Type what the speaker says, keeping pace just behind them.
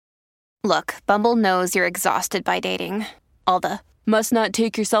Look, Bumble knows you're exhausted by dating. All the must not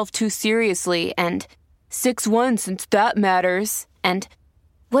take yourself too seriously and 6'1" since that matters. And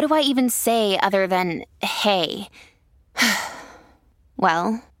what do I even say other than hey?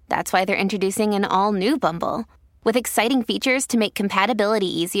 Well, that's why they're introducing an all-new Bumble with exciting features to make compatibility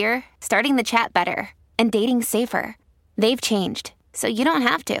easier, starting the chat better, and dating safer. They've changed, so you don't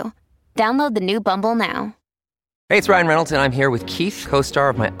have to. Download the new Bumble now. Hey, it's Ryan Reynolds, and I'm here with Keith, co-star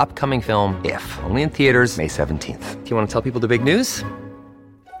of my upcoming film, If, only in theaters May 17th. Do you want to tell people the big news?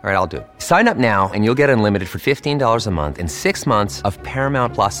 All right, I'll do it. Sign up now and you'll get unlimited for $15 a month and 6 months of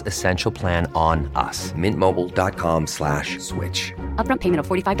Paramount Plus Essential Plan on us. MintMobile.com/switch. Upfront payment of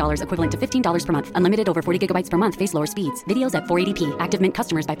 $45 equivalent to $15 per month. Unlimited over 40 gigabytes per month. Face lower speeds. Videos at 480p. Active Mint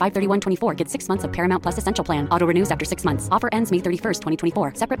customers by 531.24 get 6 months of Paramount Plus Essential Plan. Auto renews after 6 months. Offer ends May 31st,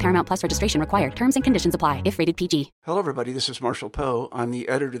 2024. Separate Paramount Plus registration required. Terms and conditions apply if rated PG. Hello, everybody. This is Marshall Poe. I'm the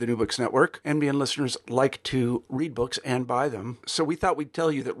editor of the New Books Network. NBN listeners like to read books and buy them. So we thought we'd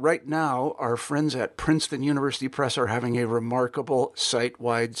tell you that right now, our friends at Princeton University Press are having a remarkable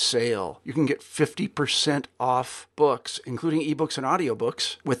site-wide sale. You can get 50% off books, including ebooks and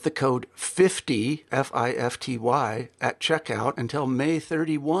audiobooks, with the code 50, F-I-F-T-Y, at checkout until May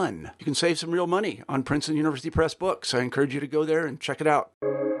 31. You can save some real money on Princeton University Press books. I encourage you to go there and check it out.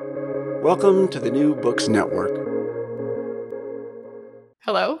 Welcome to the New Books Network.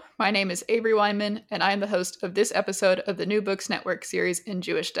 Hello, my name is Avery Weinman, and I am the host of this episode of the New Books Network series in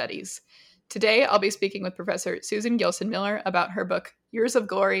Jewish Studies. Today, I'll be speaking with Professor Susan Gilson Miller about her book, Years of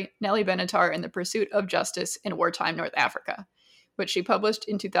Glory, Nellie Benatar and the Pursuit of Justice in Wartime North Africa, which she published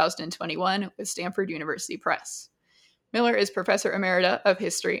in 2021 with Stanford University Press. Miller is Professor Emerita of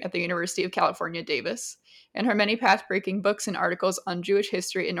History at the University of California, Davis, and her many path-breaking books and articles on Jewish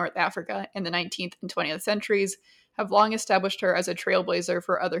history in North Africa in the 19th and 20th centuries have long established her as a trailblazer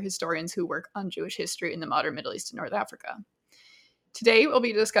for other historians who work on Jewish history in the modern Middle East and North Africa. Today, we'll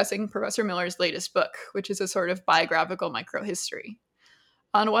be discussing Professor Miller's latest book, which is a sort of biographical microhistory.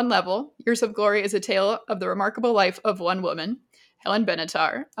 On one level, Years of Glory is a tale of the remarkable life of one woman, Helen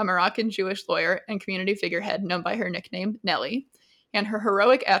Benatar, a Moroccan Jewish lawyer and community figurehead known by her nickname, Nellie, and her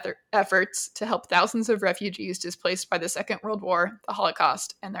heroic efforts to help thousands of refugees displaced by the Second World War, the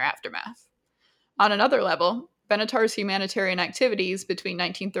Holocaust, and their aftermath. On another level, Benatar's humanitarian activities between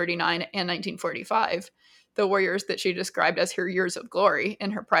 1939 and 1945, the warriors that she described as her years of glory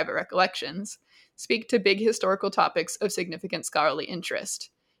in her private recollections, speak to big historical topics of significant scholarly interest,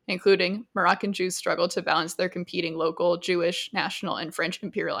 including Moroccan Jews' struggle to balance their competing local, Jewish, national, and French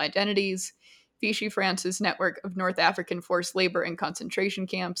imperial identities, Vichy France's network of North African forced labor and concentration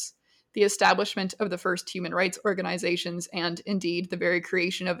camps, the establishment of the first human rights organizations, and, indeed, the very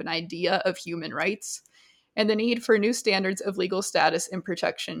creation of an idea of human rights, and the need for new standards of legal status and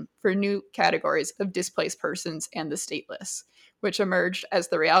protection for new categories of displaced persons and the stateless, which emerged as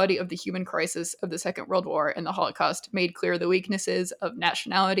the reality of the human crisis of the Second World War and the Holocaust made clear the weaknesses of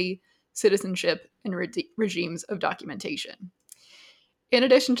nationality, citizenship, and regimes of documentation. In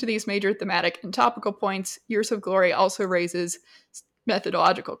addition to these major thematic and topical points, Years of Glory also raises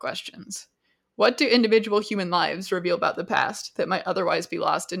methodological questions. What do individual human lives reveal about the past that might otherwise be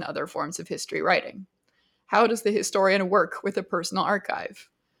lost in other forms of history writing? How does the historian work with a personal archive?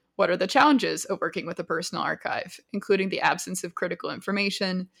 What are the challenges of working with a personal archive, including the absence of critical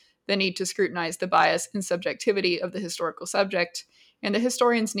information, the need to scrutinize the bias and subjectivity of the historical subject, and the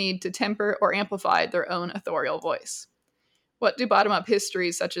historian's need to temper or amplify their own authorial voice? What do bottom-up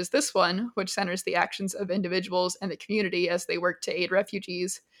histories such as this one, which centers the actions of individuals and the community as they work to aid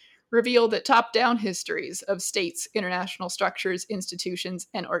refugees, reveal that top-down histories of states, international structures, institutions,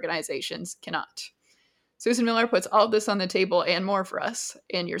 and organizations cannot? Susan Miller puts all of this on the table and more for us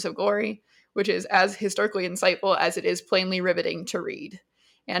in Years of Glory, which is as historically insightful as it is plainly riveting to read.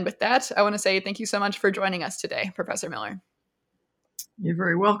 And with that, I want to say thank you so much for joining us today, Professor Miller. You're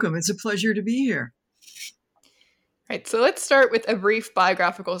very welcome. It's a pleasure to be here. Right, so let's start with a brief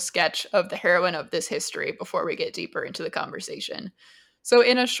biographical sketch of the heroine of this history before we get deeper into the conversation. So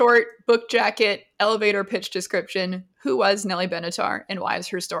in a short book jacket, elevator pitch description, who was Nellie Benatar and why is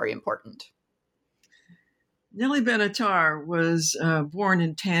her story important? Nellie Benatar was born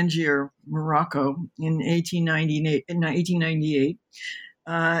in Tangier, Morocco in 1898,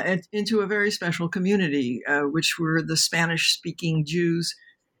 into a very special community, which were the Spanish-speaking Jews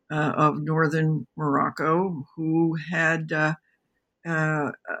of northern Morocco, who had a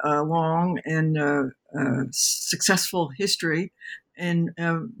long and successful history in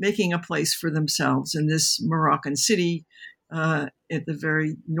making a place for themselves in this Moroccan city at the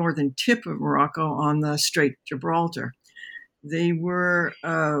very northern tip of Morocco on the Strait Gibraltar. They were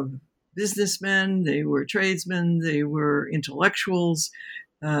businessmen, they were tradesmen, they were intellectuals,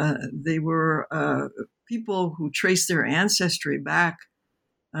 they were people who traced their ancestry back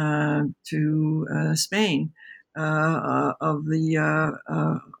to Spain in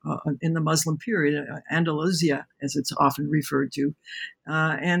the Muslim period, Andalusia, as it's often referred to,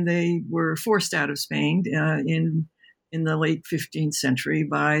 and they were forced out of Spain in the late 15th century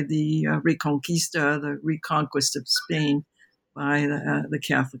by the Reconquista, the reconquest of Spain by the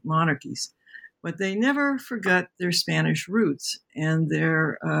Catholic monarchies. But they never forgot their Spanish roots, and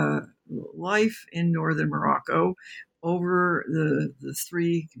their life in northern Morocco over the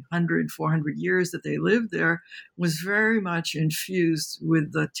 300, 400 years that they lived there was very much infused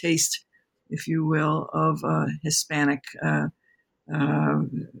with the taste, if you will, of Hispanic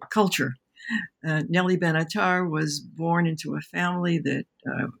culture. Nelly Benatar was born into a family that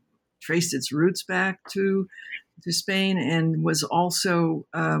traced its roots back to Spain and was also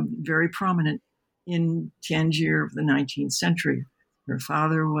very prominent in Tangier of the 19th century. Her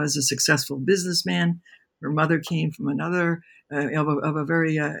father was a successful businessman. Her mother came from another, of a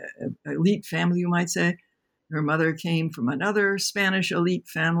very elite family, you might say. Her mother came from another Spanish elite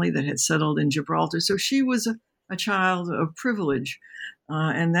family that had settled in Gibraltar. So she was a child of privilege,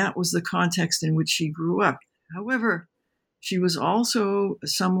 and that was the context in which she grew up. However, she was also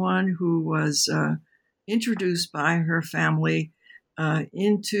someone who was introduced by her family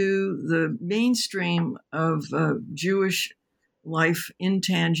into the mainstream of Jewish life in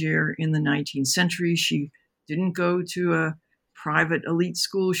Tangier in the 19th century. She didn't go to a private elite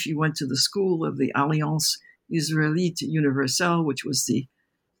school. She went to the school of the Alliance Israélite Universelle, which was the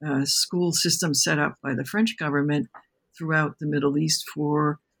school system set up by the French government throughout the Middle East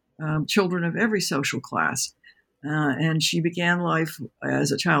for children of every social class. And she began life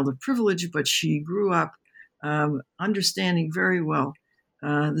as a child of privilege, but she grew up understanding very well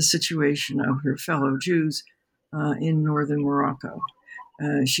the situation of her fellow Jews in northern Morocco.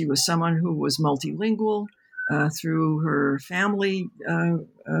 She was someone who was multilingual through her family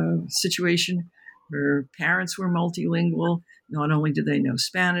situation. Her parents were multilingual. Not only did they know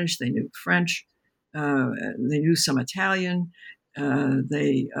Spanish, they knew French, they knew some Italian,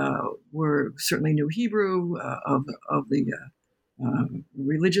 they certainly knew Hebrew of the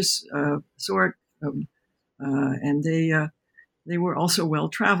religious sort, and they were also well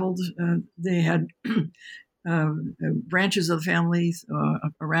traveled. They had branches of the family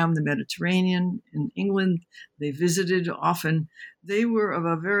around the Mediterranean in England. They visited often. They were of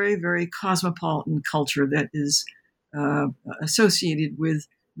a very, very cosmopolitan culture that is associated with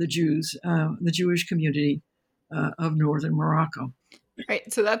the Jews, the Jewish community of northern Morocco.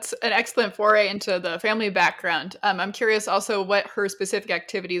 Right. So that's an excellent foray into the family background. I'm curious also what her specific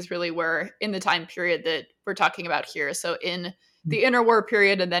activities really were in the time period that we're talking about here. So in the interwar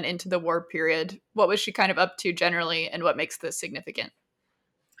period and then into the war period, what was she kind of up to generally, and what makes this significant?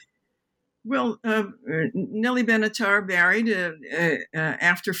 Well, Nelly Benatar married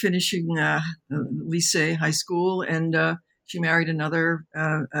after finishing lycée, high school, and she married another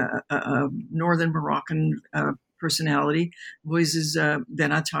northern Moroccan personality, Moises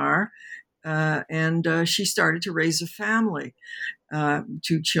Benatar, and she started to raise a family,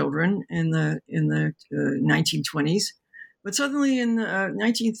 2 children in the 1920s. But suddenly in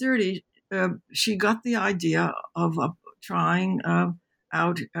 1930, she got the idea of trying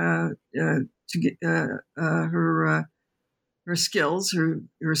out to get her skills,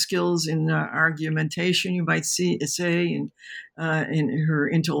 her skills in argumentation, you might say, and in her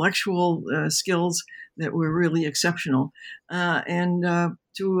intellectual skills that were really exceptional, and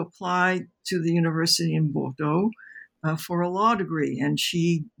to apply to the university in Bordeaux for a law degree. And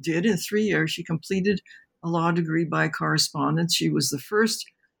she did in 3 years. She completed a law degree by correspondence. She was the first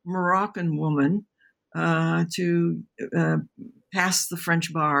Moroccan woman to pass the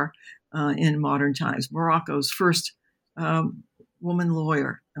French bar in modern times, Morocco's first woman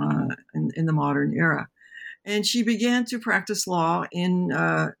lawyer in the modern era. And she began to practice law in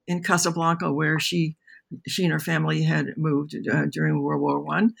Casablanca, where she and her family had moved during World War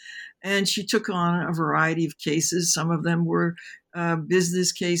I. And she took on a variety of cases. Some of them were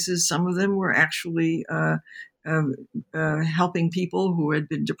business cases. Some of them were actually helping people who had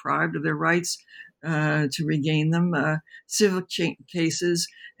been deprived of their rights to regain them, civic cases.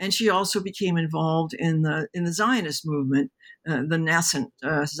 And she also became involved in the Zionist movement, the nascent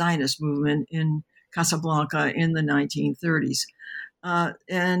Zionist movement in Casablanca in the 1930s.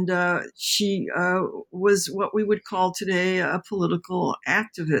 And she was what we would call today a political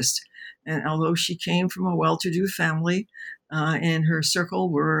activist. And although she came from a well-to-do family and her circle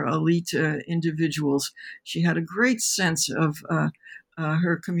were elite individuals, she had a great sense of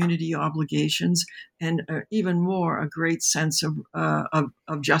her community obligations, and even more, a great sense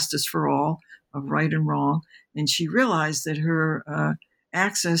of justice for all, of right and wrong. And she realized that her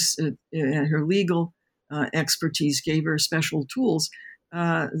access and her legal expertise gave her special tools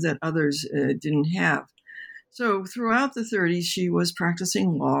that others didn't have. So throughout the 30s, she was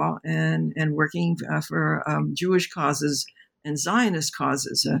practicing law and working for Jewish causes and Zionist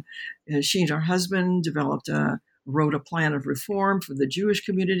causes. She and her husband wrote a plan of reform for the Jewish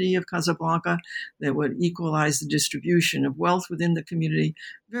community of Casablanca that would equalize the distribution of wealth within the community.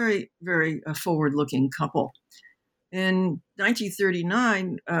 Very, very forward-looking couple. In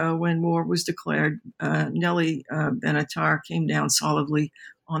 1939, when war was declared, Nellie Benatar came down solidly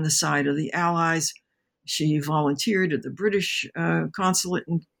on the side of the Allies. She volunteered at the British consulate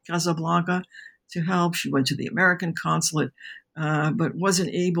in Casablanca to help. She went to the American consulate, but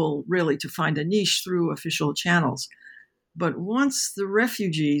wasn't able really to find a niche through official channels. But once the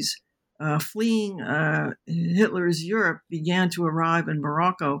refugees fleeing Hitler's Europe began to arrive in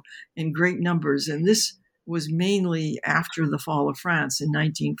Morocco in great numbers, and this was mainly after the fall of France in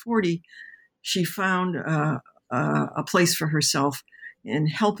 1940, she found a place for herself in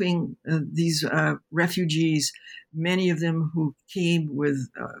helping these refugees, many of them who came with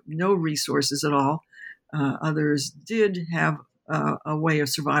no resources at all. Others did have a way of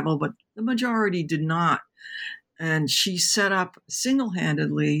survival, but the majority did not. And she set up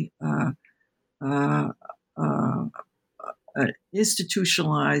single-handedly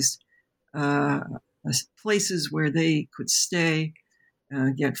institutionalized places where they could stay,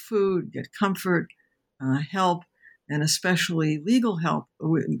 get food, get comfort, help, and especially legal help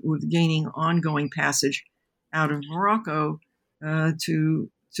with gaining ongoing passage out of Morocco to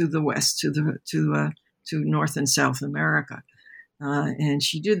the west, to North and South America. And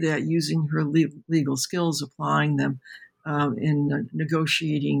she did that using her legal skills, applying them in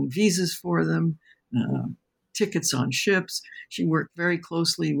negotiating visas for them, tickets on ships. She worked very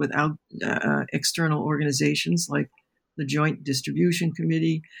closely with external organizations like the Joint Distribution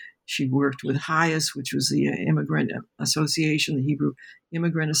Committee. She worked with HIAS, which was the Immigrant Association, the Hebrew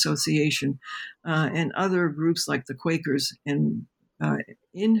Immigrant Association, and other groups like the Quakers. And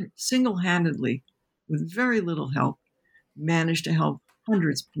single-handedly, with very little help, managed to help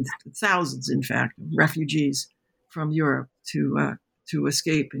hundreds, thousands, in fact, of refugees from Europe to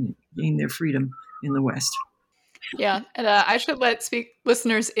escape and gain their freedom in the West. Yeah, and I should let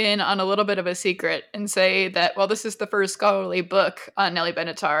listeners in on a little bit of a secret and say that while this is the first scholarly book on Nellie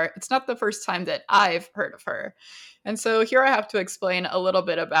Benatar, it's not the first time that I've heard of her. And so here I have to explain a little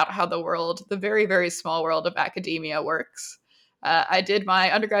bit about how the very, very small world of academia works. I did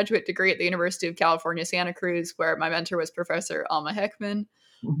my undergraduate degree at the University of California, Santa Cruz, where my mentor was Professor Alma Heckman.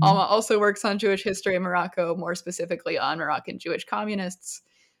 Mm-hmm. Alma also works on Jewish history in Morocco, more specifically on Moroccan Jewish communists.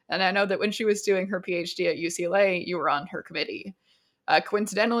 And I know that when she was doing her PhD at UCLA, you were on her committee.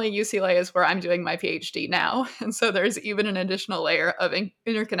 Coincidentally, UCLA is where I'm doing my PhD now. And so there's even an additional layer of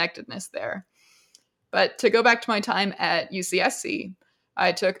interconnectedness there. But to go back to my time at UCSC,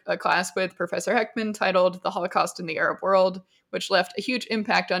 I took a class with Professor Heckman titled The Holocaust in the Arab World, which left a huge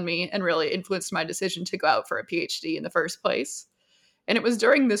impact on me and really influenced my decision to go out for a PhD in the first place. And it was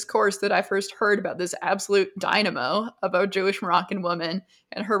during this course that I first heard about this absolute dynamo of a Jewish Moroccan woman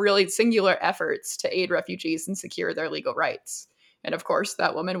and her really singular efforts to aid refugees and secure their legal rights. And of course,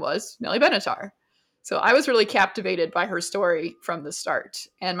 that woman was Nellie Benatar. So I was really captivated by her story from the start.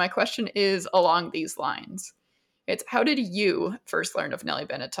 And my question is along these lines. It's how did you first learn of Nellie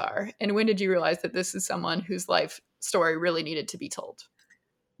Benatar? And when did you realize that this is someone whose life story really needed to be told?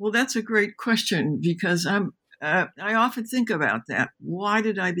 Well, that's a great question because I often think about that. Why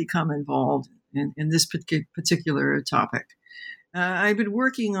did I become involved in this particular topic? I've been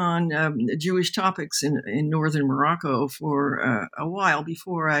working on Jewish topics in northern Morocco for a while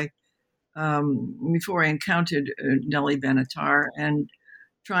before I encountered Nellie Benatar and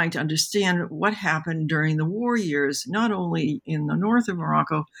trying to understand what happened during the war years, not only in the north of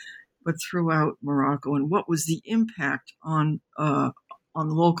Morocco, but throughout Morocco, and what was the impact on the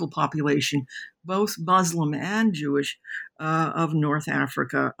local population, both Muslim and Jewish, of North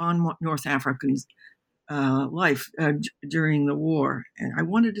Africa, on North Africans' life during the war. And I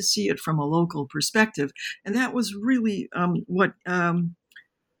wanted to see it from a local perspective. And that was really what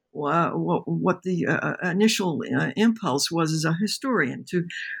the initial impulse was as a historian,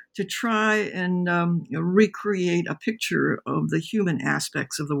 to try and recreate a picture of the human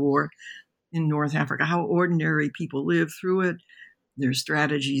aspects of the war in North Africa, how ordinary people lived through it, their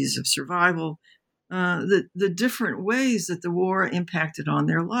strategies of survival, the different ways that the war impacted on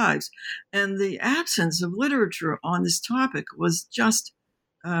their lives. And the absence of literature on this topic was just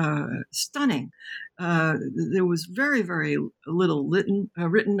stunning. There was very, very little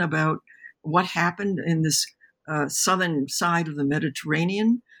written about what happened in this southern side of the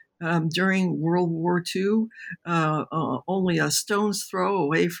Mediterranean during World War II, only a stone's throw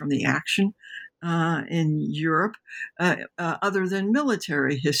away from the action in Europe, other than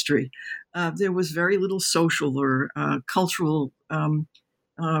military history. There was very little social or cultural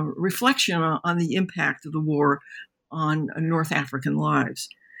reflection on the impact of the war on North African lives.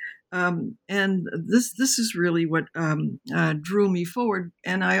 And this is really what drew me forward.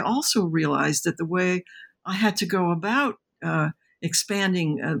 And I also realized that the way I had to go about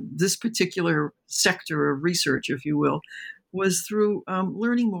expanding this particular sector of research, if you will, was through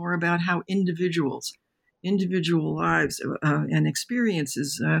learning more about how individual lives and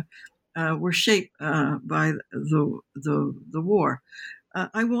experiences were shaped by the war.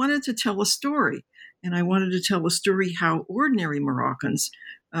 I wanted to tell a story, and I wanted to tell a story how ordinary Moroccans,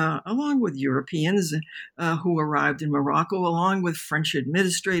 along with Europeans who arrived in Morocco, along with French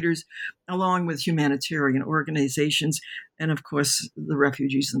administrators, along with humanitarian organizations, and of course the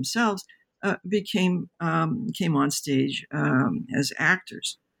refugees themselves, came on stage as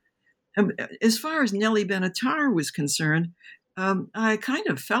actors. As far as Nellie Ben Attar was concerned, I kind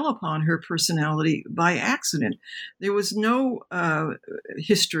of fell upon her personality by accident. There was no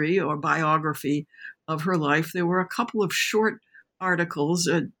history or biography of her life. There were a couple of short articles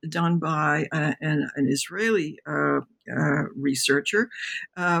done by an Israeli researcher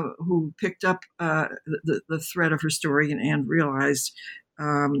who picked up the thread of her story and realized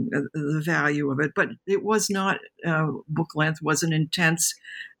the value of it. But it was not book length, wasn't intense,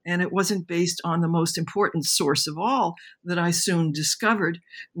 and it wasn't based on the most important source of all that I soon discovered,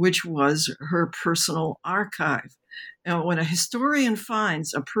 which was her personal archive. Now, when a historian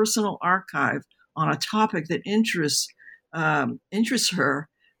finds a personal archive on a topic that interests her,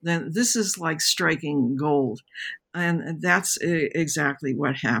 then this is like striking gold. And that's exactly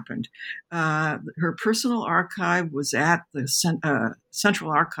what happened. Her personal archive was at the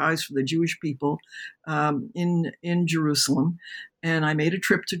Central Archives for the Jewish People in Jerusalem. And I made a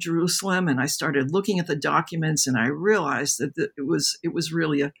trip to Jerusalem, and I started looking at the documents, and I realized that it was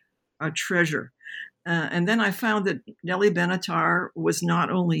really a treasure. And then I found that Nellie Ben Attar was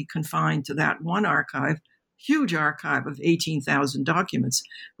not only confined to that one archive, huge archive of 18,000 documents,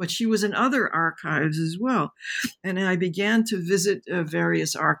 but she was in other archives as well. And I began to visit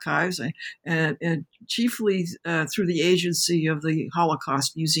various archives, chiefly through the agency of the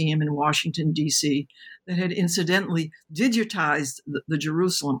Holocaust Museum in Washington, D.C., that had incidentally digitized the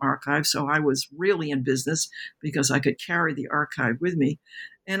Jerusalem archive. So I was really in business because I could carry the archive with me.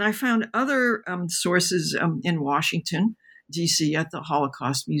 And I found other sources in Washington, D.C. at the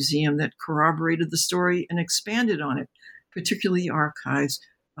Holocaust Museum that corroborated the story and expanded on it, particularly archives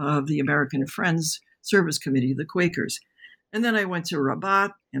of the American Friends Service Committee, the Quakers. And then I went to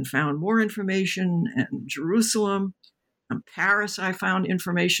Rabat and found more information, and Jerusalem. In Paris, I found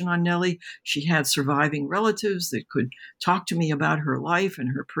information on Nellie. She had surviving relatives that could talk to me about her life and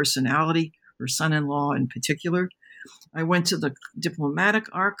her personality, her son-in-law in particular. I went to the diplomatic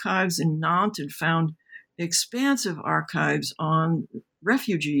archives in Nantes and found expansive archives on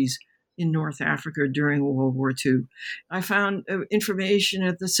refugees in North Africa during World War II. I found information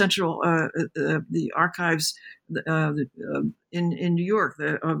at the central, the archives in New York,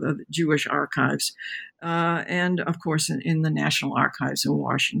 the Jewish archives, and of course in the National Archives in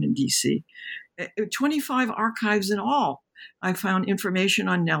Washington, D.C. 25 archives in all. I found information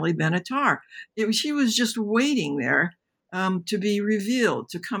on Nellie Ben Attar. She was just waiting there to be revealed,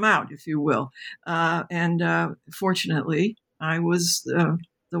 to come out, if you will. And fortunately, I was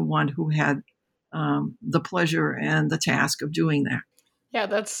the one who had the pleasure and the task of doing that. Yeah,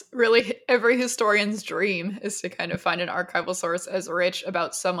 that's really every historian's dream, is to kind of find an archival source as rich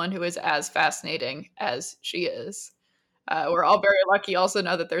about someone who is as fascinating as she is. We're all very lucky also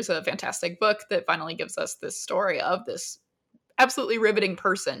know that there's a fantastic book that finally gives us this story of this absolutely riveting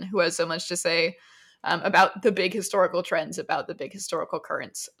person who has so much to say about the big historical trends, about the big historical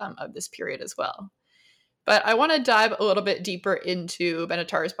currents of this period as well. But I want to dive a little bit deeper into Ben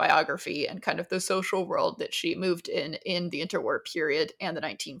Attar's biography and kind of the social world that she moved in the interwar period and the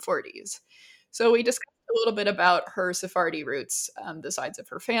 1940s. So we discussed a little bit about her Sephardi roots, the sides of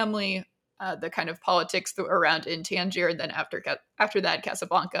her family, the kind of politics that were around in Tangier, and then after that,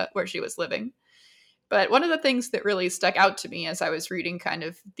 Casablanca, where she was living. But one of the things that really stuck out to me as I was reading kind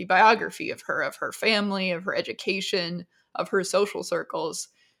of the biography of her family, of her education, of her social circles,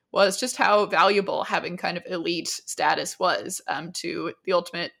 was just how valuable having kind of elite status was to the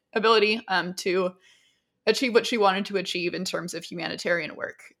ultimate ability to achieve what she wanted to achieve in terms of humanitarian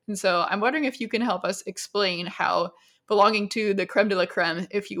work. And so I'm wondering if you can help us explain how belonging to the creme de la creme,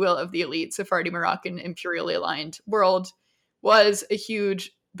 if you will, of the elite Sephardi Moroccan imperially aligned world was a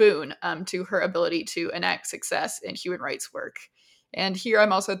huge boon to her ability to enact success in human rights work. And here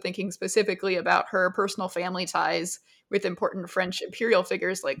I'm also thinking specifically about her personal family ties with important French imperial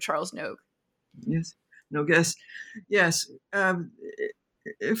figures like Charles Nogue. Yes, Nogues. Yes,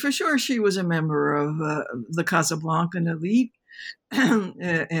 for sure she was a member of the Casablancan elite,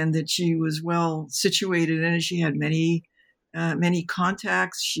 and that she was well situated in it. She had many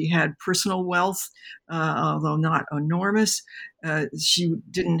contacts. She had personal wealth, although not enormous. She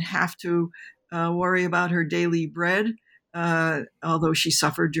didn't have to worry about her daily bread, although she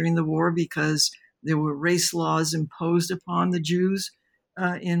suffered during the war because there were race laws imposed upon the Jews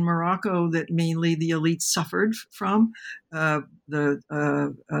in Morocco that mainly the elite suffered from.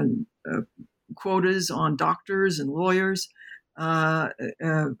 The quotas on doctors and lawyers,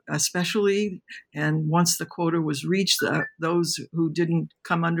 especially, and once the quota was reached, those who didn't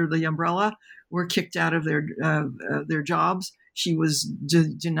come under the umbrella were kicked out of their jobs. She was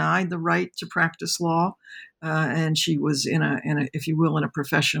denied the right to practice law, and she was in a, if you will, in a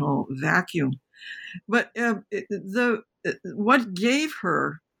professional vacuum. But what gave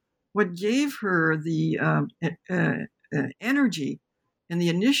her the energy and the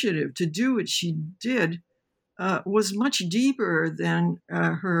initiative to do what she did was much deeper than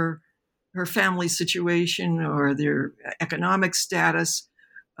her family situation or their economic status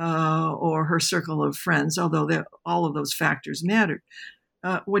or her circle of friends, although all of those factors mattered.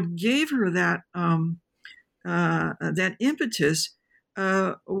 What gave her that impetus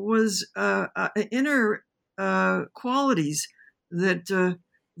was inner qualities that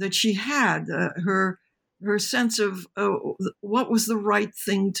she had. Her sense of what was the right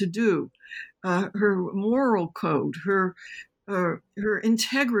thing to do, her moral code, her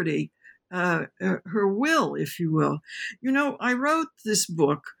integrity, her will, if you will. I wrote this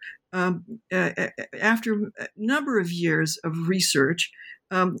book after a number of years of research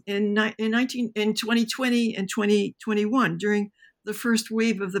in 2020 and 2021 during the first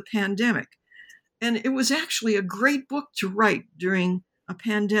wave of the pandemic. And it was actually a great book to write during a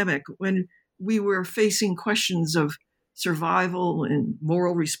pandemic when we were facing questions of survival and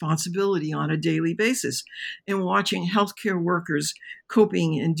moral responsibility on a daily basis, and watching healthcare workers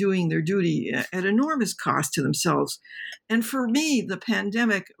coping and doing their duty at enormous cost to themselves. And for me, the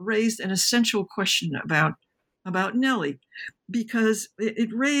pandemic raised an essential question about Nellie, because it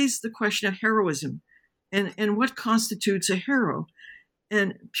raised the question of heroism and what constitutes a hero.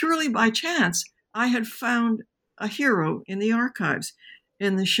 And purely by chance, I had found a hero in the archives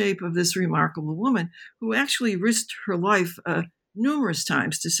in the shape of this remarkable woman who actually risked her life numerous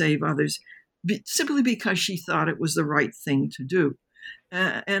times to save others, simply because she thought it was the right thing to do.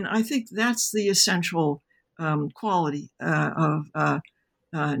 And I think that's the essential quality of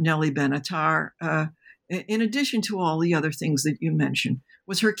Nellie Ben-Attar, in addition to all the other things that you mentioned,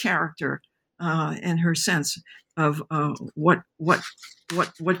 was her character and her sense of what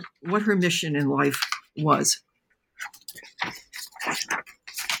her mission in life was.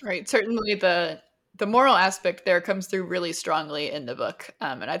 Right. Certainly the moral aspect there comes through really strongly in the book.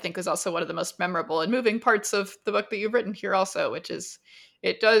 And I think is also one of the most memorable and moving parts of the book that you've written here also, which is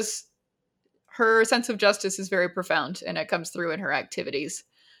her sense of justice is very profound, and it comes through in her activities,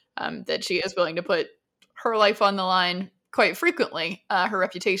 that she is willing to put her life on the line quite frequently, her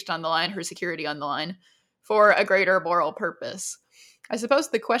reputation on the line, her security on the line for a greater moral purpose. I suppose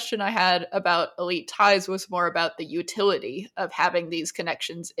the question I had about elite ties was more about the utility of having these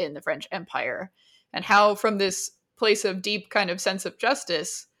connections in the French Empire, and how from this place of deep kind of sense of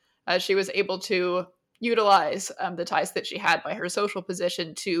justice, she was able to utilize the ties that she had by her social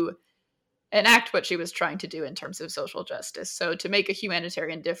position to enact what she was trying to do in terms of social justice. So to make a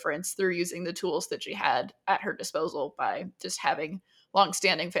humanitarian difference through using the tools that she had at her disposal by just having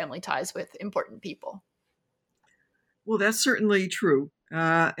longstanding family ties with important people. Well, that's certainly true.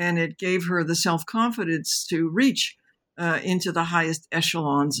 And it gave her the self-confidence to reach into the highest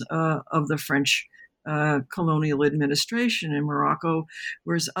echelons of the French colonial administration in Morocco,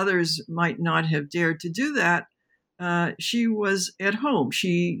 whereas others might not have dared to do that. She was at home.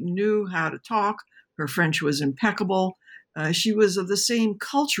 She knew how to talk. Her French was impeccable. She was of the same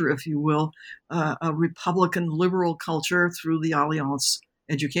culture, if you will, a Republican liberal culture through the Alliance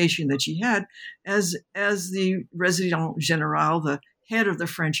education that she had, as the Resident General, the head of the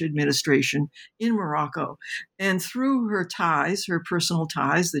French administration in Morocco. And through her ties, her personal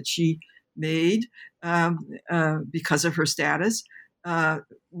ties that she made because of her status,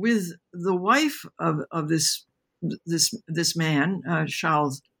 with the wife of this man,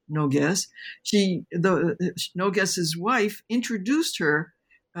 Charles Noguès, Noguès's wife introduced her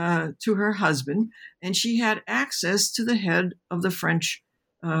to her husband, and she had access to the head of the French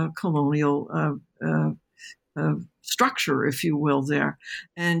colonial structure, if you will, there.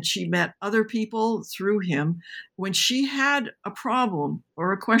 And she met other people through him. When she had a problem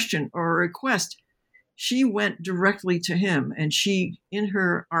or a question or a request, she went directly to him. And she, in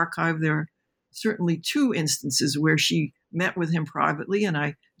her archive, there are certainly 2 instances where she met with him privately, and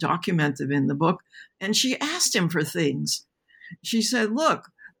I document them in the book. And she asked him for things. She said, look,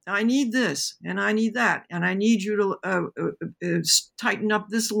 I need this and I need that, and I need you to tighten up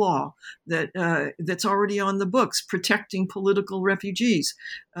this law that's already on the books, protecting political refugees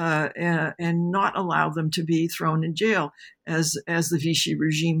and not allow them to be thrown in jail, as the Vichy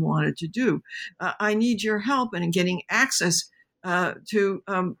regime wanted to do. I need your help in getting access to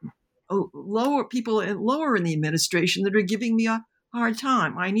lower people lower in the administration that are giving me a hard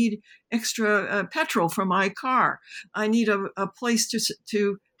time. I need extra petrol for my car. I need a place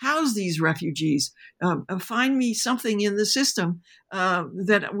to house these refugees. Find me something in the system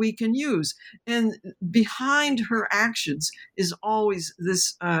that we can use. And behind her actions is always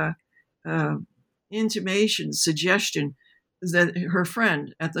this intimation, suggestion that her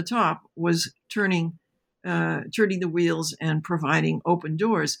friend at the top was turning the wheels and providing open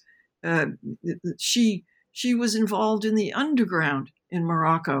doors. She was involved in the underground in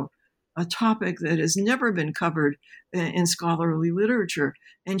Morocco, a topic that has never been covered in scholarly literature.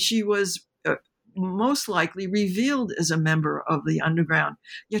 And she was most likely revealed as a member of the underground,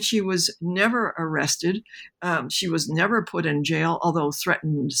 yet she was never arrested. She was never put in jail, although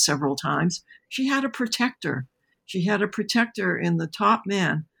threatened several times. She had a protector. She had a protector in the top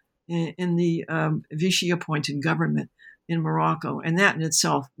man in the Vichy-appointed government in Morocco, and that in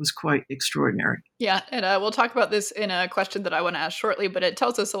itself was quite extraordinary. Yeah, and we'll talk about this in a question that I want to ask shortly, but it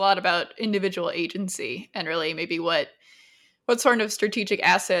tells us a lot about individual agency and really maybe what sort of strategic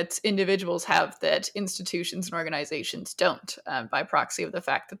assets individuals have that institutions and organizations don't, by proxy of the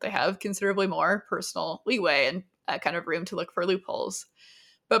fact that they have considerably more personal leeway and kind of room to look for loopholes.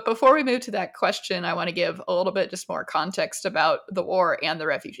 But before we move to that question, I want to give a little bit just more context about the war and the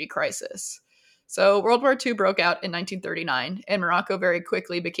refugee crisis. So World War II broke out in 1939, and Morocco very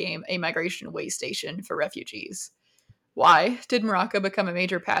quickly became a migration way station for refugees. Why did Morocco become a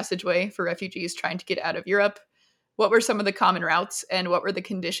major passageway for refugees trying to get out of Europe? What were some of the common routes, and what were the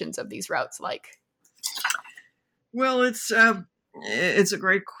conditions of these routes like? Well, it's a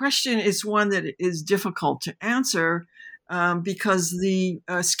great question. It's one that is difficult to answer because the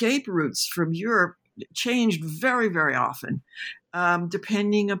escape routes from Europe changed very, very often,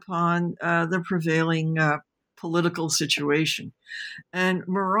 depending upon the prevailing political situation. And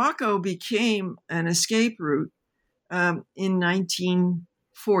Morocco became an escape route in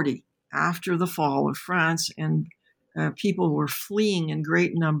 1940, after the fall of France, and people were fleeing in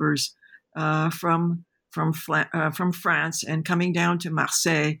great numbers from France and coming down to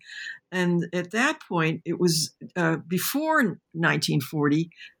Marseille. And at that point, it was before 1940,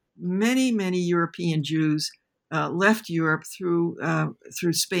 many European Jews left Europe through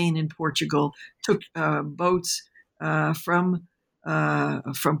Spain and Portugal, took boats from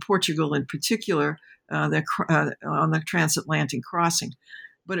Portugal in particular on the transatlantic crossing.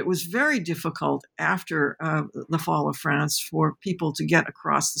 But it was very difficult after the fall of France for people to get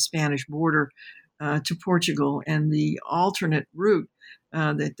across the Spanish border to Portugal. And the alternate route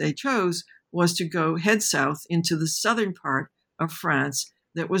that they chose was to go head south into the southern part of France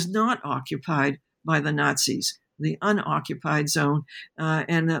that was not occupied by the Nazis, the unoccupied zone.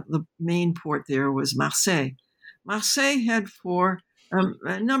 And the main port there was Marseille. Marseille had for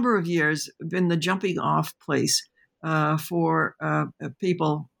a number of years been the jumping off place for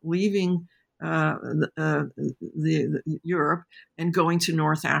people leaving Europe and going to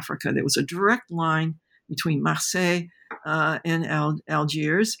North Africa. There was a direct line between Marseille and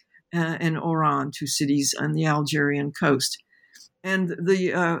Algiers and Oran, 2 cities on the Algerian coast. And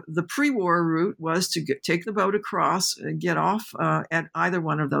the pre-war route was to take the boat across, get off at either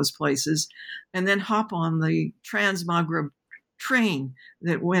one of those places, and then hop on the Trans-Maghreb train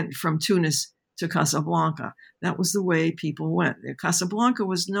that went from Tunis to Casablanca. That was the way people went. Casablanca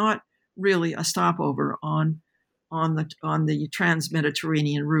was not really a stopover on the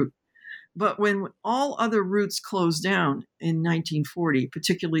Trans-Mediterranean route. But when all other routes closed down in 1940,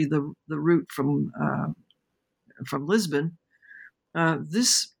 particularly the route from Lisbon,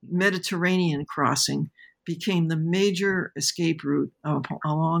 this Mediterranean crossing became the major escape route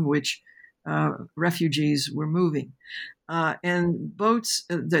along which refugees were moving. And boats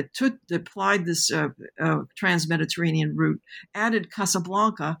that plied this trans-Mediterranean route added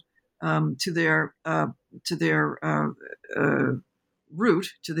Casablanca to their route,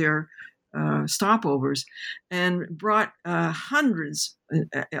 to their stopovers, and brought hundreds,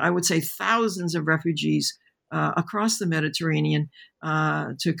 I would say thousands of refugees across the Mediterranean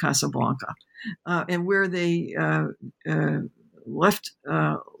to Casablanca, and where they left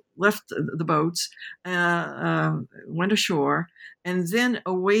the boats, went ashore, and then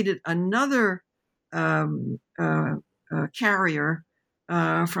awaited another carrier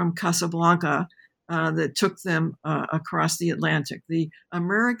from Casablanca that took them across the Atlantic. The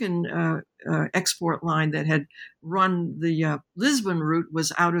American export line that had run the Lisbon route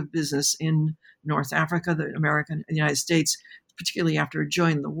was out of business in North Africa. The United States, particularly after it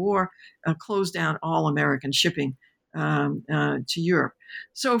joined the war, closed down all American shipping to Europe.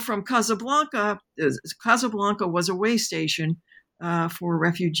 So from Casablanca was a way station for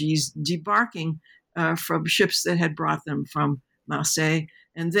refugees debarking from ships that had brought them from Marseille.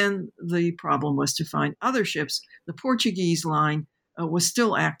 And then the problem was to find other ships. The Portuguese line was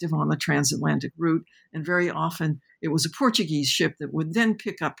still active on the transatlantic route, and very often it was a Portuguese ship that would then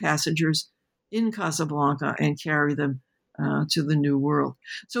pick up passengers in Casablanca and carry them to the New World.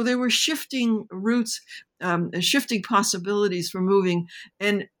 So there were shifting routes, shifting possibilities for moving,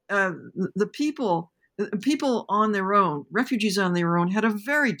 and the people on their own, refugees on their own, had a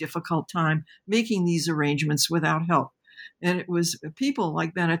very difficult time making these arrangements without help. And it was people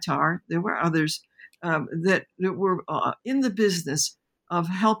like Benatar, there were others that were in the business of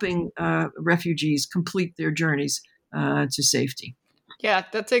helping refugees complete their journeys to safety. Yeah,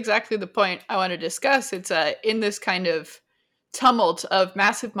 that's exactly the point I want to discuss. It's in this kind of tumult of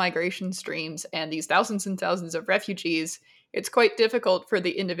massive migration streams and these thousands and thousands of refugees, it's quite difficult for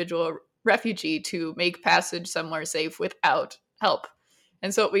the individual refugee to make passage somewhere safe without help.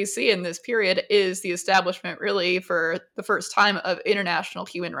 And so what we see in this period is the establishment, really, for the first time, of international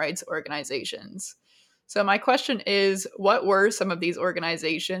human rights organizations. So my question is, what were some of these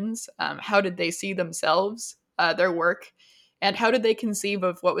organizations? How did they see themselves, their work? And how did they conceive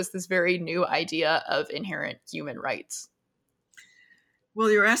of what was this very new idea of inherent human rights? Well,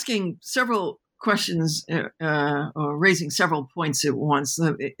 you're asking several questions or raising several points at once.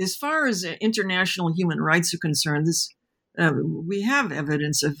 As far as international human rights are concerned, we have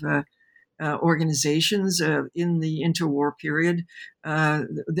evidence of organizations in the interwar period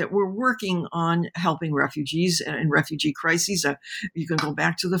that were working on helping refugees and refugee crises. You can go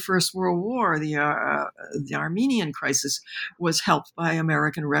back to the First World War. The Armenian crisis was helped by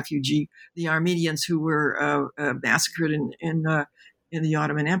American refugee. The Armenians who were massacred in the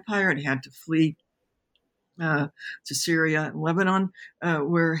Ottoman Empire and had to flee to Syria and Lebanon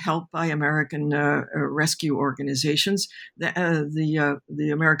were helped by American rescue organizations.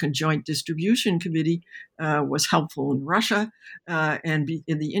 The American Joint Distribution Committee was helpful in Russia, and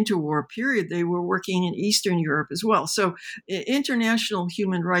in the interwar period, they were working in Eastern Europe as well. So international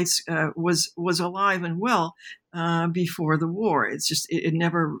human rights was alive and well before the war. It's just it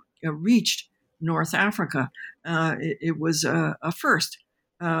never reached North Africa. It was a first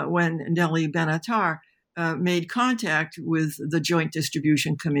when Nelly Benatar made contact with the Joint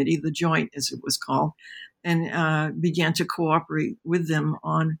Distribution Committee, the Joint as it was called, and began to cooperate with them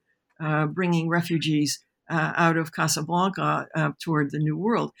on bringing refugees out of Casablanca toward the New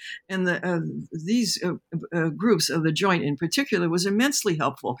World. And these groups of the Joint in particular was immensely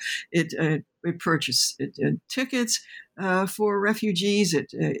helpful. It purchased tickets for refugees.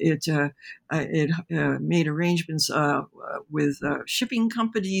 It made arrangements with shipping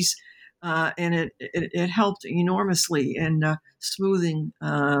companies. And it helped enormously in smoothing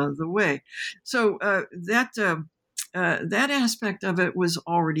the way. So that aspect of it was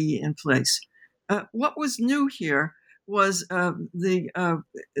already in place. What was new here was the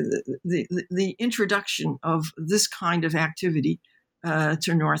introduction of this kind of activity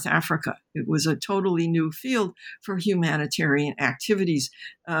to North Africa. It was a totally new field for humanitarian activities,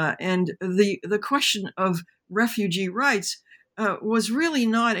 and the question of refugee rights was really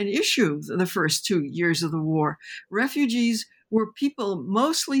not an issue the first 2 years of the war. Refugees were people,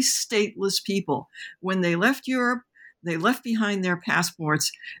 mostly stateless people. When they left Europe, they left behind their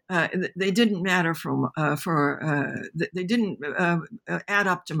passports. They didn't matter they didn't add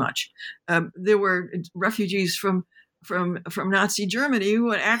up to much. There were refugees from Nazi Germany who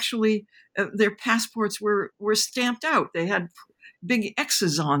had actually their passports were stamped out. They had big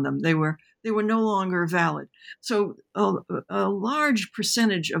X's on them. They were they were no longer valid. So a large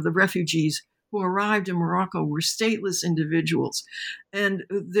percentage of the refugees who arrived in Morocco were stateless individuals, and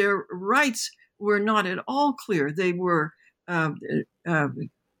their rights were not at all clear. They were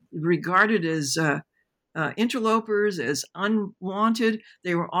regarded as interlopers, as unwanted.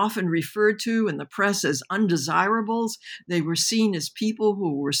 They were often referred to in the press as undesirables. They were seen as people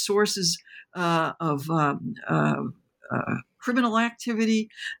who were sources of criminal activity,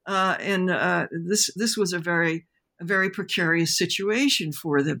 and this was a very precarious situation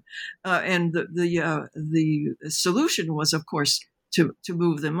for them. And the solution was, of course, to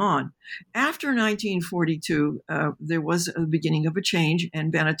move them on. After 1942, there was a beginning of a change,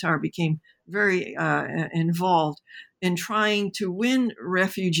 and Benatar became very involved in trying to win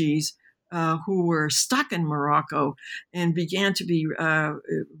refugees who were stuck in Morocco and began to be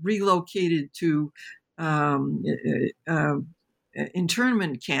relocated to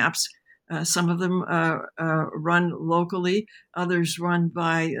internment camps. Some of them run locally, others run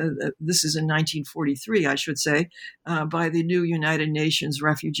by, this is in 1943, I should say, by the new United Nations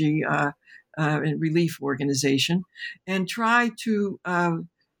Refugee and Relief Organization, and try to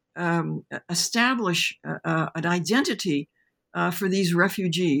establish an identity for these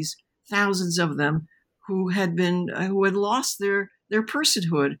refugees, thousands of them, who had lost their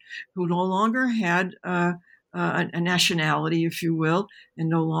personhood, who no longer had a nationality, if you will, and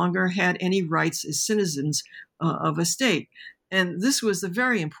no longer had any rights as citizens of a state. And this was the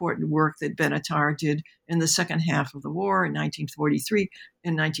very important work that Benatar did in the second half of the war in 1943,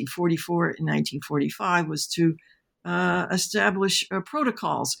 in 1944, in 1945, was to establish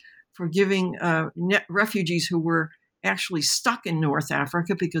protocols for giving refugees who were actually stuck in North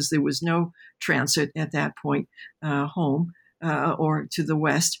Africa, because there was no transit at that point home or to the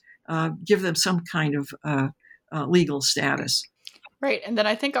West, give them some kind of legal status. Right. And then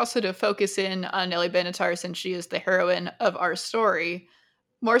I think also to focus in on Nelly Benatar, since she is the heroine of our story,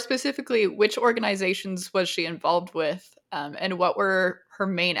 more specifically, which organizations was she involved with, and what were her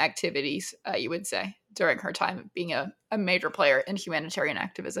main activities, you would say, during her time being a major player in humanitarian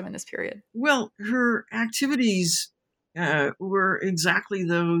activism in this period? Well, her activities were exactly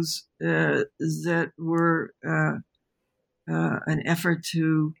those that were an effort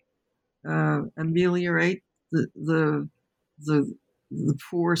to ameliorate the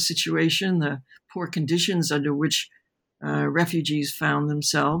poor situation, the poor conditions under which refugees found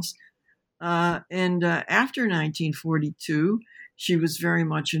themselves. And after 1942, she was very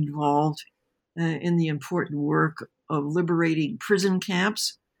much involved in the important work of liberating prison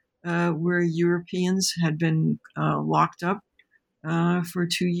camps where Europeans had been locked up for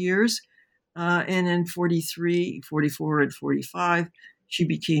 2 years. And in 43, 44, and 45, she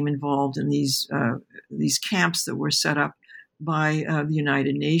became involved in these camps that were set up by the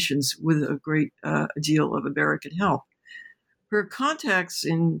United Nations with a great deal of American help. Her contacts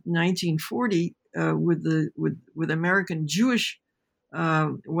in 1940 with American Jewish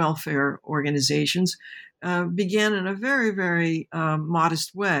welfare organizations began in a very, very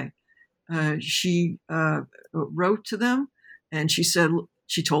modest way. She wrote to them, and she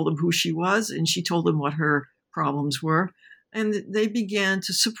told them who she was, and she told them what her problems were. And they began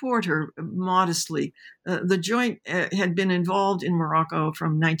to support her modestly. The Joint had been involved in Morocco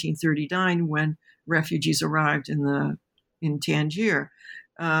from 1939 when refugees arrived in Tangier,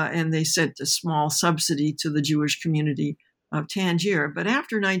 and they sent a small subsidy to the Jewish community of Tangier. But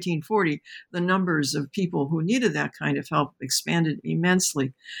after 1940, the numbers of people who needed that kind of help expanded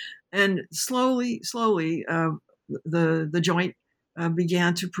immensely. And slowly, the Joint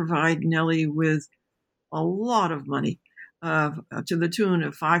began to provide Nelly with a lot of money, to the tune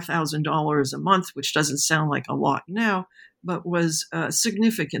of $5,000 a month, which doesn't sound like a lot now, but was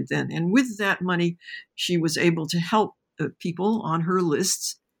significant then. And with that money, she was able to help people on her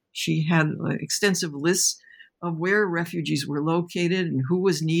lists. She had extensive lists of where refugees were located and who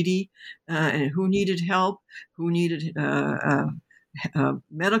was needy and who needed help, who needed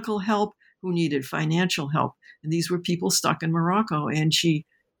medical help, who needed financial help. And these were people stuck in Morocco. And she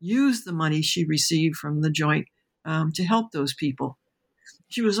used the money she received from the Joint to help those people.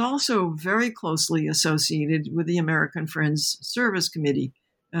 She was also very closely associated with the American Friends Service Committee,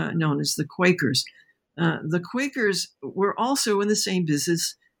 known as the Quakers. The Quakers were also in the same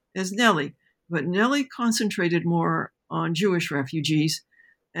business as Nelly, but Nelly concentrated more on Jewish refugees,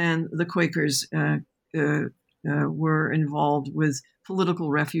 and the Quakers were involved with political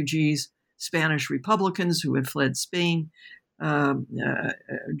refugees, Spanish Republicans who had fled Spain,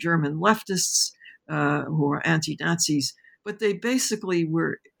 German leftists who were anti-Nazis, but they basically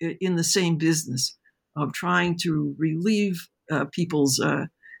were in the same business of trying to relieve people's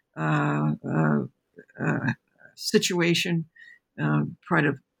situation, try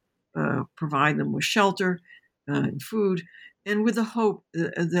to provide them with shelter and food, and with the hope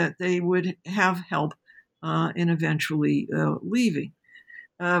that they would have help in eventually leaving.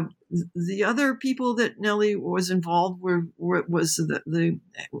 The other people that Nellie was involved was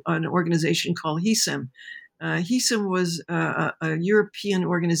an organization called HISEM. HISEM was a European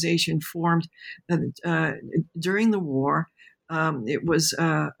organization formed during the war. It was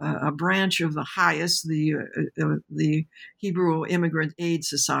a branch of the HIAS, the Hebrew Immigrant Aid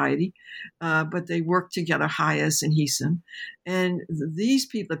Society, but they worked together, HIAS and HISEM. And these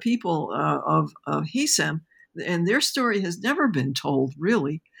people, the people of HISEM, and their story has never been told,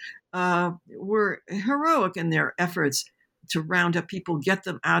 really, were heroic in their efforts to round up people, get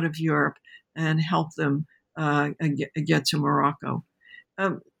them out of Europe, and help them get to Morocco.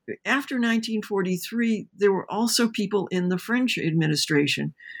 After 1943, there were also people in the French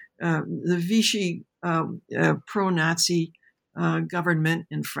administration. The Vichy pro-Nazi government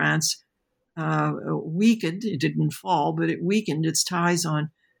in France weakened. It didn't fall, but it weakened. Its ties on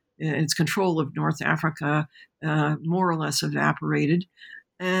its control of North Africa more or less evaporated.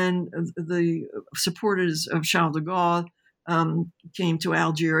 And the supporters of Charles de Gaulle came to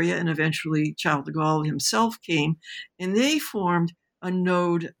Algeria, and eventually Charles de Gaulle himself came, and they formed a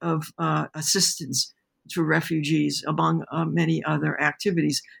node of assistance to refugees, among many other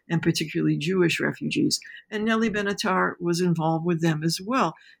activities, and particularly Jewish refugees. And Nellie Ben-Attar was involved with them as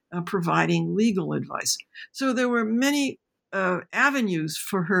well, providing legal advice. So there were many avenues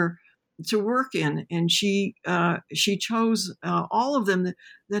for her to work in, and she chose all of them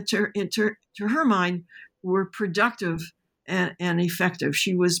that to her mind were productive and effective.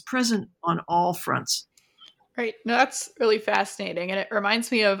 She was present on all fronts. Right. No, that's really fascinating. And it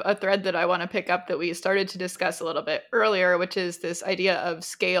reminds me of a thread that I want to pick up that we started to discuss a little bit earlier, which is this idea of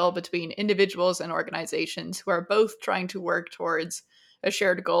scale between individuals and organizations who are both trying to work towards a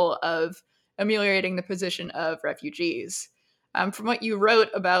shared goal of ameliorating the position of refugees. From what you wrote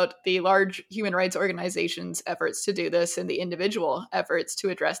about the large human rights organizations' efforts to do this and the individual efforts to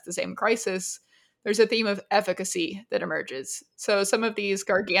address the same crisis, there's a theme of efficacy that emerges. So some of these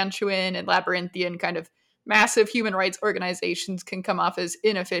gargantuan and labyrinthian kind of massive human rights organizations can come off as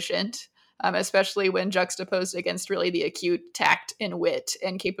inefficient, especially when juxtaposed against really the acute tact and wit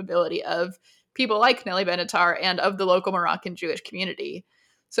and capability of people like Nellie Ben-Attar and of the local Moroccan Jewish community.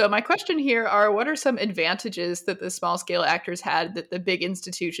 So my question here are, what are some advantages that the small-scale actors had that the big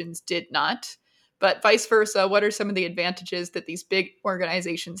institutions did not? But vice versa, what are some of the advantages that these big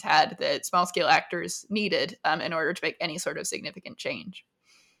organizations had that small-scale actors needed in order to make any sort of significant change?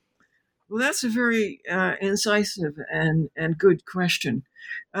 Well, that's a very incisive and good question.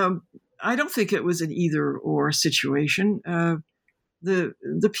 I don't think it was an either-or situation.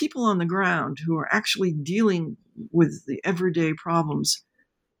 The people on the ground who are actually dealing with the everyday problems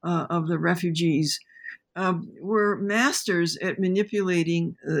of the refugees were masters at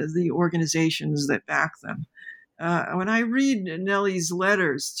manipulating the organizations that back them. When I read Nellie's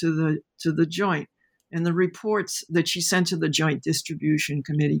letters to the Joint, and the reports that she sent to the Joint Distribution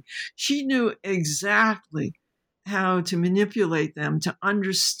Committee, she knew exactly how to manipulate them to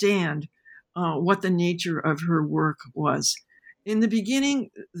understand what the nature of her work was. In the beginning,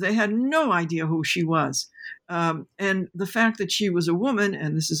 they had no idea who she was. And the fact that she was a woman,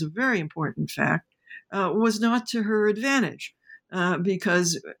 and this is a very important fact, was not to her advantage.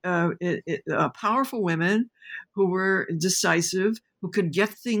 Because powerful women who were decisive, who could get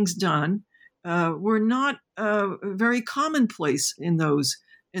things done, were not very commonplace in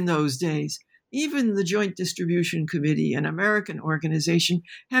those days. Even the Joint Distribution Committee, an American organization,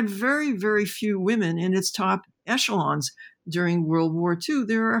 had very, very few women in its top echelons during World War II.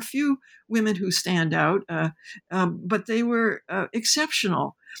 There are a few women who stand out, but they were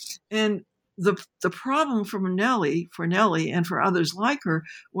exceptional. And the problem for Nellie and for others like her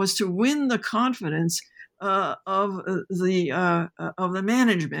was to win the confidence of the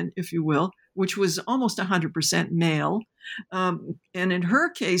management, if you will, which was almost 100% male. And in her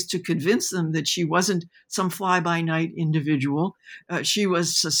case, to convince them that she wasn't some fly-by-night individual. She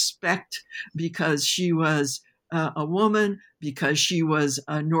was suspect because she was a woman, because she was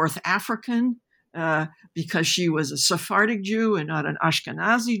a North African, because she was a Sephardic Jew and not an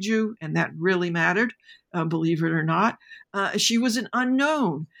Ashkenazi Jew, and that really mattered, believe it or not. She was an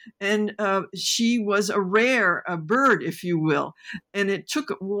unknown, and she was a bird, if you will. And it took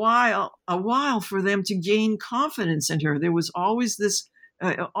a while for them to gain confidence in her. There was always this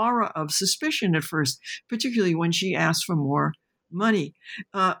aura of suspicion at first, particularly when she asked for more money.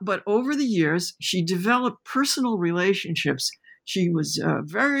 But over the years, she developed personal relationships She was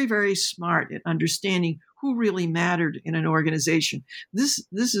very, very smart at understanding who really mattered in an organization. This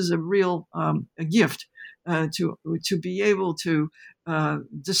is a real a gift to be able to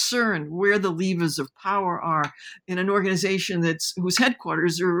discern where the levers of power are in an organization whose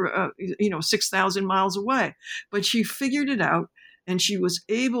headquarters are 6,000 miles away. But she figured it out, and she was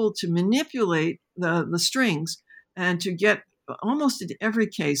able to manipulate the strings and to get almost in every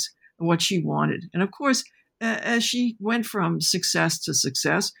case what she wanted. And of course, as she went from success to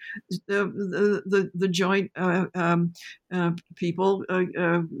success, the joint people,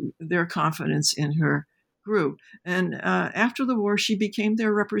 their confidence in her grew. And after the war, she became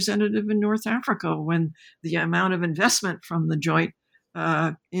their representative in North Africa when the amount of investment from the joint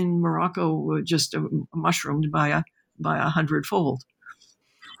in Morocco just mushroomed by a 100-fold.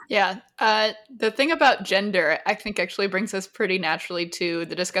 Yeah. The thing about gender, I think, actually brings us pretty naturally to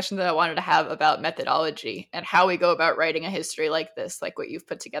the discussion that I wanted to have about methodology and how we go about writing a history like this, like what you've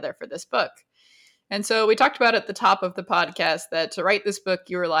put together for this book. And so we talked about at the top of the podcast that to write this book,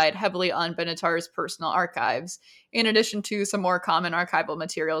 you relied heavily on Benatar's personal archives, in addition to some more common archival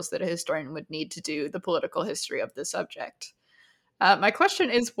materials that a historian would need to do the political history of the subject. My question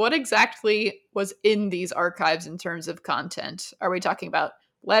is, what exactly was in these archives in terms of content? Are we talking about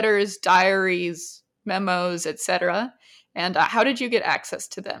letters, diaries, memos, etc.? And how did you get access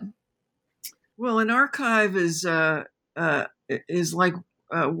to them? Well, an archive is like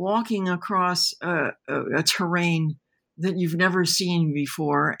walking across a terrain that you've never seen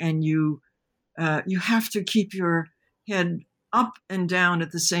before, and you have to keep your head up and down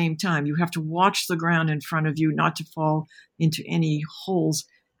at the same time. You have to watch the ground in front of you, not to fall into any holes,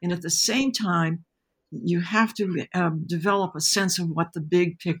 and at the same time, you have to develop a sense of what the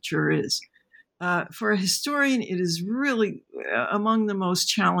big picture is. For a historian, it is really among the most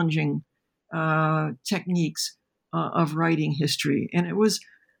challenging techniques of writing history. And it was,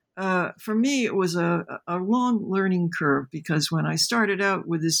 for me, it was a long learning curve, because when I started out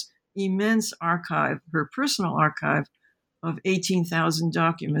with this immense archive, her personal archive of 18,000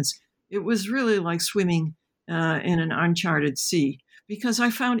 documents, it was really like swimming in an uncharted sea, because I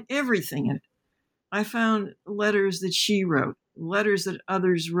found everything in it. I found letters that she wrote, letters that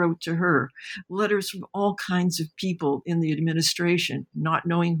others wrote to her, letters from all kinds of people in the administration, not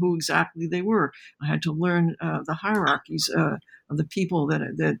knowing who exactly they were. I had to learn the hierarchies of the people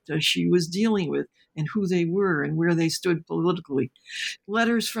that she was dealing with, and who they were and where they stood politically.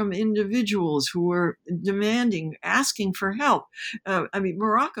 Letters from individuals who were demanding, asking for help.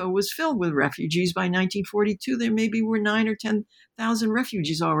 Morocco was filled with refugees by 1942. There maybe were 9,000 or 10,000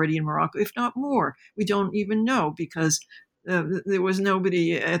 refugees already in Morocco, if not more. We don't even know, because there was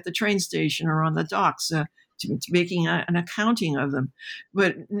nobody at the train station or on the docks making an accounting of them.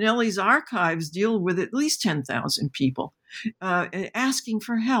 But Nellie's archives deal with at least 10,000 people asking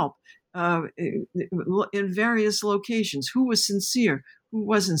for help in various locations. Who was sincere? Who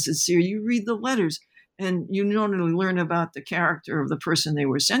wasn't sincere? You read the letters, and you not only learn about the character of the person they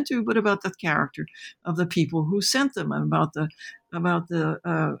were sent to, but about the character of the people who sent them, and about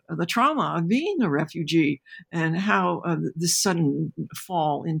the trauma of being a refugee, and how this sudden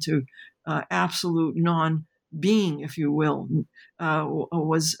fall into absolute non-being, if you will,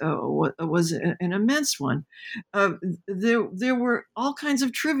 was an immense one. There were all kinds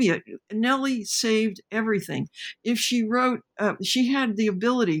of trivia. Nellie saved everything. If she wrote, she had the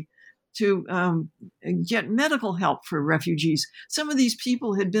ability to get medical help for refugees. Some of these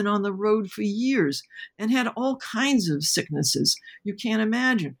people had been on the road for years and had all kinds of sicknesses you can't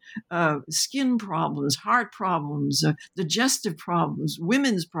imagine. Skin problems, heart problems, digestive problems,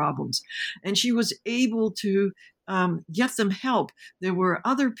 women's problems. And she was able to get them help. There were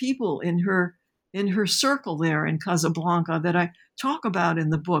other people in her circle there in Casablanca that I talk about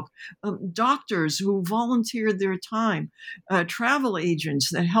in the book, doctors who volunteered their time, travel agents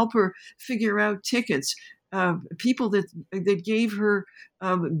that help her figure out tickets, people that gave her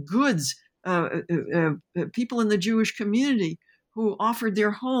goods, people in the Jewish community who offered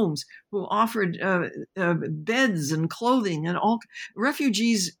their homes, who offered beds and clothing, and all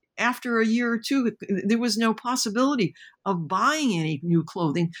refugees. After a year or two, there was no possibility of buying any new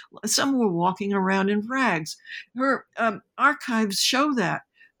clothing. Some were walking around in rags. Her archives show that.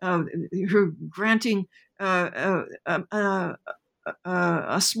 Her granting a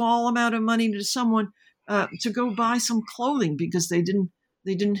small amount of money to someone to go buy some clothing because they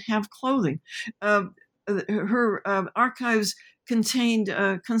didn't have clothing. Her archives contained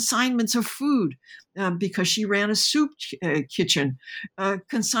consignments of food because she ran a soup kitchen,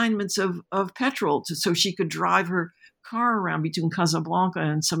 consignments of petrol so she could drive her car around between Casablanca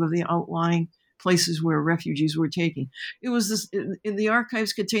and some of the outlying places where refugees were taken. It was this, in the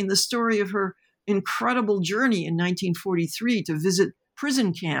archives contained the story of her incredible journey in 1943 to visit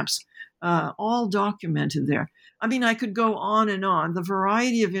prison camps, all documented there. I mean, I could go on and on. The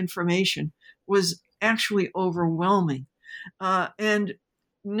variety of information was actually overwhelming. And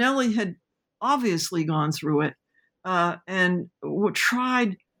Nellie had obviously gone through it and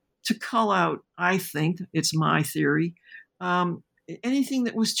tried to cull out, I think, it's my theory, anything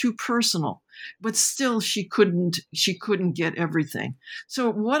that was too personal, but still she couldn't get everything.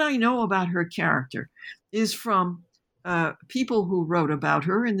 So what I know about her character is from people who wrote about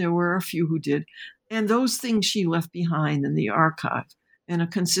her, and there were a few who did, and those things she left behind in the archive, and a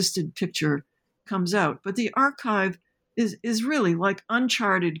consistent picture comes out. But the archive is really like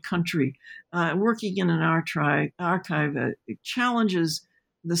uncharted country. Working in an archive it challenges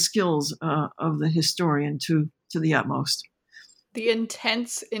the skills of the historian to the utmost. The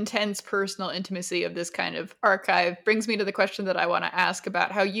intense personal intimacy of this kind of archive brings me to the question that I want to ask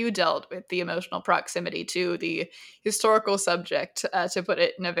about how you dealt with the emotional proximity to the historical subject, to put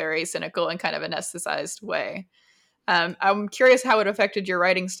it in a very cynical and kind of anesthetized way. I'm curious how it affected your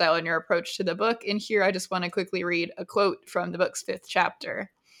writing style and your approach to the book. And here I just want to quickly read a quote from the book's 5th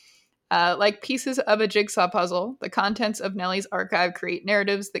chapter. Like pieces of a jigsaw puzzle, the contents of Nellie's archive create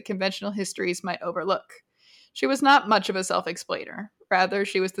narratives that conventional histories might overlook. She was not much of a self-explainer. Rather,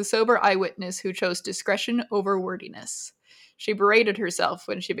 she was the sober eyewitness who chose discretion over wordiness. She berated herself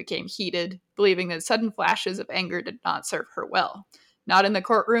when she became heated, believing that sudden flashes of anger did not serve her well, not in the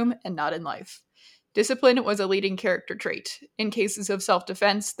courtroom and not in life. Discipline was a leading character trait. In cases of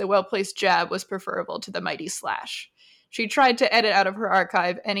self-defense, the well-placed jab was preferable to the mighty slash. She tried to edit out of her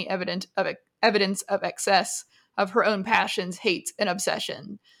archive any evidence of excess, of her own passions, hates, and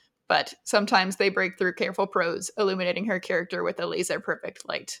obsession. But sometimes they break through careful prose, illuminating her character with a laser-perfect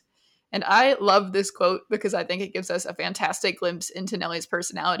light. And I love this quote because I think it gives us a fantastic glimpse into Nellie's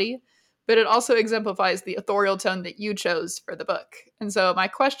personality, but it also exemplifies the authorial tone that you chose for the book. And so my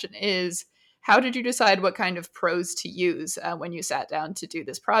question is, how did you decide what kind of prose to use when you sat down to do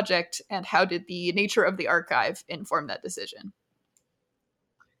this project, and how did the nature of the archive inform that decision?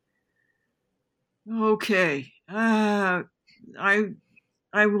 Okay.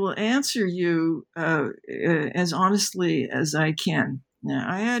 I will answer you as honestly as I can. Now,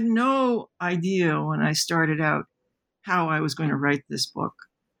 I had no idea when I started out how I was going to write this book.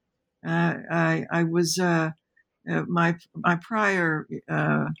 I was my prior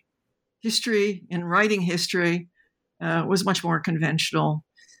history in writing history was much more conventional.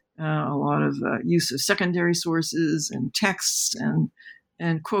 A lot of use of secondary sources and texts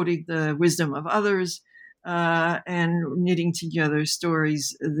and quoting the wisdom of others. And knitting together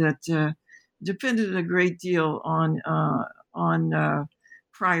stories that depended a great deal on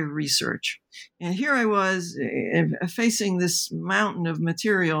prior research. And here I was facing this mountain of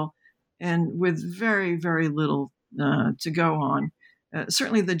material and with very, very little to go on.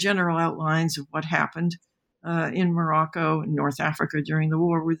 Certainly the general outlines of what happened in Morocco and North Africa during the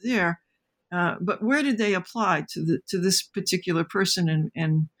war were there. But where did they apply to this particular person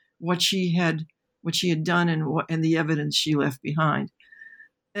and what she had done and the evidence she left behind?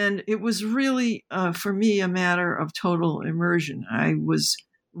 And it was really, for me, a matter of total immersion. I was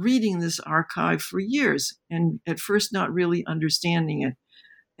reading this archive for years and at first not really understanding it.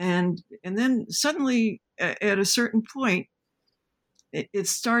 And then suddenly, at a certain point, it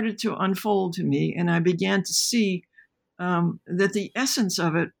started to unfold to me, and I began to see that the essence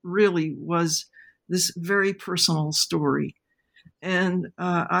of it really was this very personal story. And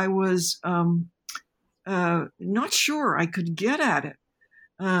I was not sure I could get at it,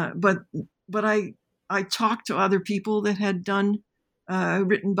 but I talked to other people that had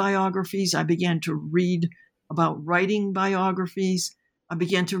written biographies. I began to read about writing biographies. I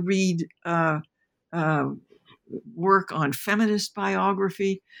began to read work on feminist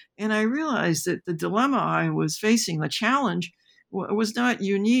biography, and I realized that the dilemma I was facing, the challenge, was not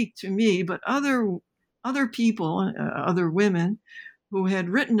unique to me, but other people, other women who had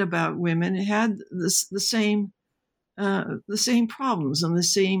written about women had the same problems and the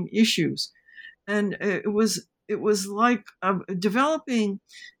same issues, and it was like developing.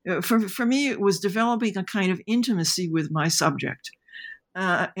 For me, it was developing a kind of intimacy with my subject.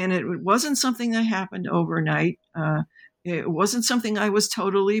 And it wasn't something that happened overnight. It wasn't something I was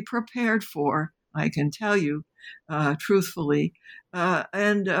totally prepared for, I can tell you, truthfully.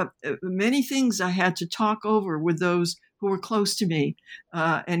 And many things I had to talk over with those who were close to me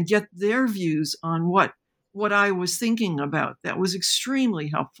and get their views on what I was thinking about. That was extremely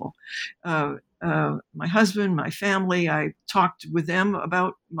helpful. my husband, my family. I talked with them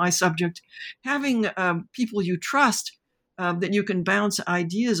about my subject. Having people you trust that you can bounce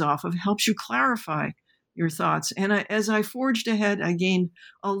ideas off of helps you clarify your thoughts. And as I forged ahead, I gained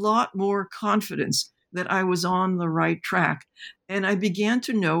a lot more confidence that I was on the right track. And I began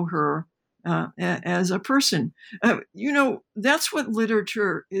to know her as a person. That's what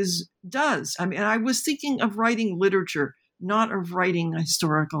literature does. I mean, I was thinking of writing literature, not of writing a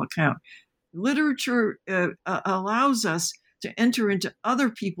historical account. Literature allows us to enter into other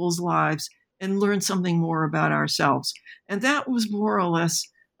people's lives and learn something more about ourselves. And that was more or less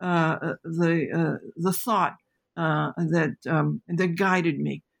the thought that guided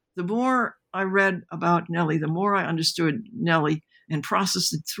me. The more I read about Nellie, the more I understood Nellie and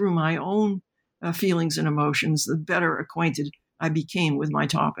processed it through my own feelings and emotions, the better acquainted I became with my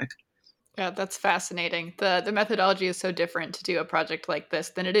topic. Yeah, that's fascinating. The methodology is so different to do a project like this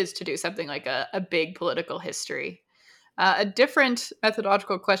than it is to do something like a big political history. A different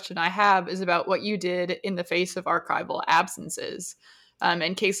methodological question I have is about what you did in the face of archival absences.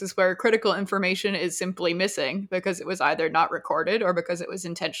 In cases where critical information is simply missing because it was either not recorded or because it was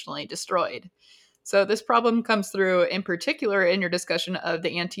intentionally destroyed. So this problem comes through in particular in your discussion of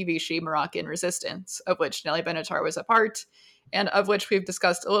the anti-Vichy Moroccan resistance, of which Nelly Benatar was a part, and of which we've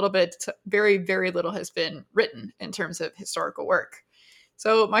discussed a little bit. Very, very little has been written in terms of historical work.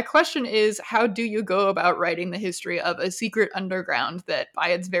 So my question is, how do you go about writing the history of a secret underground that, by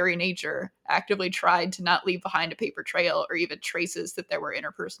its very nature, actively tried to not leave behind a paper trail or even traces that there were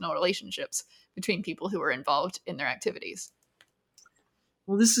interpersonal relationships between people who were involved in their activities?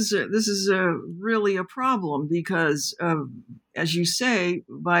 Well, this is really a problem because, as you say,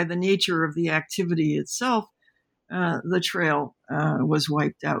 by the nature of the activity itself, the trail was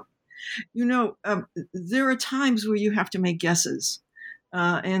wiped out. There are times where you have to make guesses.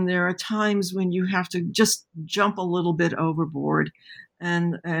 And there are times when you have to just jump a little bit overboard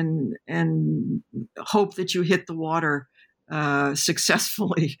and hope that you hit the water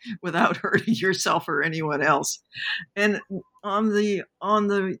successfully without hurting yourself or anyone else. And on the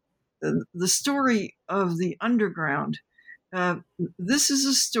story of the underground, this is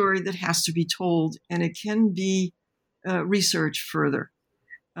a story that has to be told, and it can be researched further.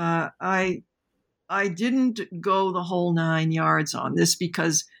 I didn't go the whole 9 yards on this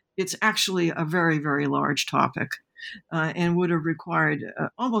because it's actually a very, very large topic and would have required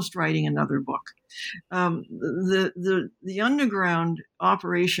almost writing another book. The underground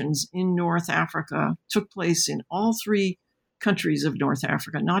operations in North Africa took place in all three countries of North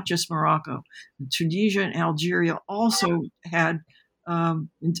Africa, not just Morocco. Tunisia and Algeria also had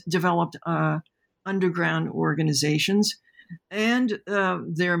developed underground organizations. And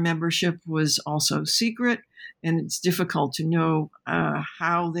their membership was also secret, and it's difficult to know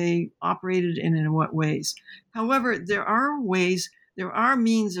how they operated and in what ways. However, there are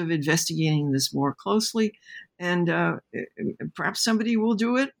means of investigating this more closely, and perhaps somebody will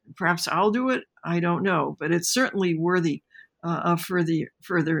do it, perhaps I'll do it, I don't know, but it's certainly worthy of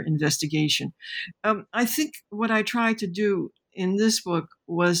further investigation. I think what I tried to do in this book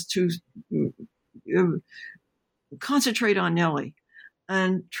was to concentrate on Nellie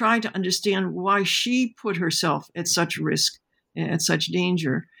and try to understand why she put herself at such risk, at such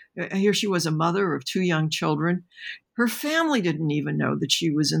danger. Here she was a mother of 2 young children. Her family didn't even know that she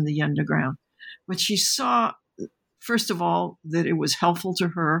was in the underground, but she saw, first of all, that it was helpful to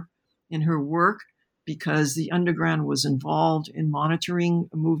her in her work because the underground was involved in monitoring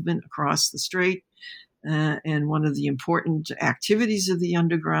a movement across the strait. And one of the important activities of the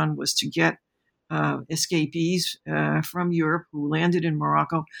underground was to get escapees from Europe who landed in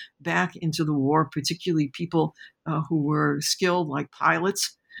Morocco back into the war, particularly people who were skilled like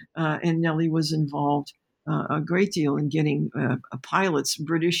pilots. And Nellie was involved a great deal in getting pilots,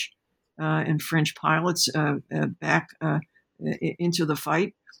 British and French pilots, back into the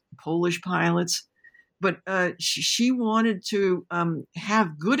fight, Polish pilots. But she wanted to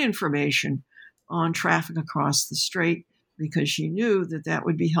have good information on traffic across the strait because she knew that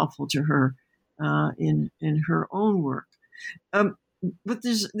would be helpful to her in her own work. But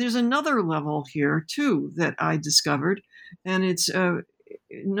there's another level here too that I discovered, and it's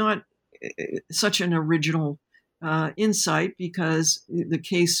not such an original insight because the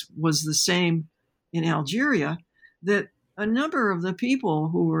case was the same in Algeria, that a number of the people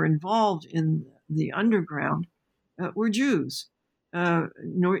who were involved in the underground were Jews,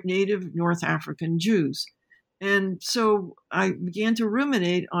 native North African Jews. And so I began to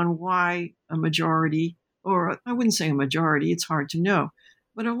ruminate on why a majority, or I wouldn't say a majority, it's hard to know,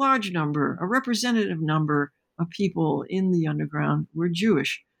 but a large number, a representative number of people in the underground were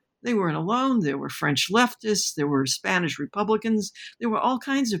Jewish. They weren't alone. There were French leftists. There were Spanish Republicans. There were all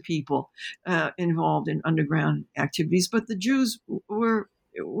kinds of people involved in underground activities. But the Jews were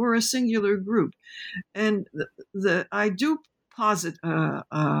a singular group. And I do posit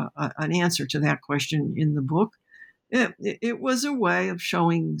an answer to that question in the book. It was a way of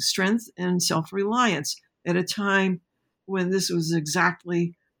showing strength and self-reliance at a time when this was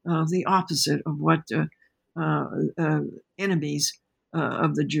exactly the opposite of what enemies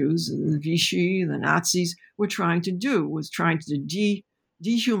of the Jews, the Vichy, the Nazis, were trying to do, was trying to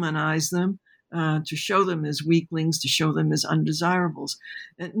dehumanize them, to show them as weaklings, to show them as undesirables.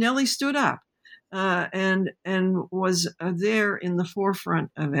 And Nellie stood up and was there in the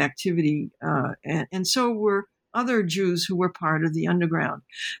forefront of activity, and so were other Jews who were part of the underground.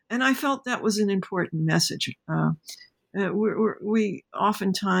 And I felt that was an important message. We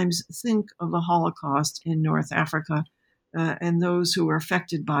oftentimes think of the Holocaust in North Africa and those who were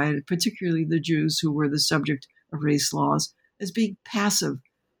affected by it, particularly the Jews who were the subject of race laws, as being passive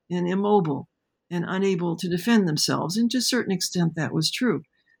and immobile and unable to defend themselves. And to a certain extent, that was true.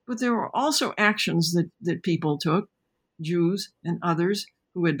 But there were also actions that people took, Jews and others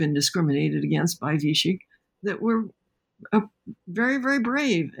who had been discriminated against by Vichy, that were very, very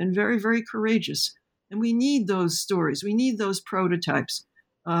brave and very, very courageous. And we need those stories. We need those prototypes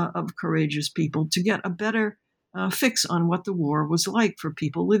of courageous people to get a better fix on what the war was like for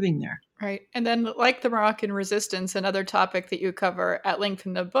people living there. Right. And then, like the Moroccan resistance, another topic that you cover at length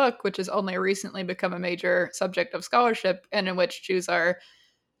in the book, which has only recently become a major subject of scholarship, and in which Jews are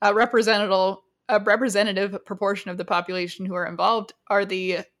a representative proportion of the population who are involved, are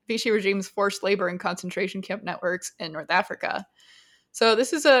the Vichy regime's forced labor and concentration camp networks in North Africa. So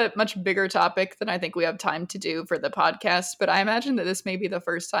this is a much bigger topic than I think we have time to do for the podcast, but I imagine that this may be the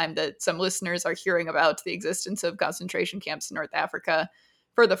first time that some listeners are hearing about the existence of concentration camps in North Africa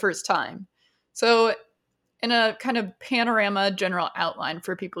for the first time. So in a kind of panorama general outline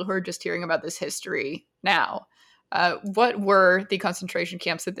for people who are just hearing about this history now, what were the concentration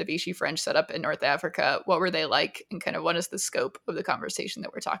camps that the Vichy French set up in North Africa? What were they like? And kind of what is the scope of the conversation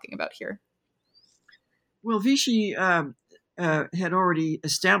that we're talking about here? Well, Vichy had already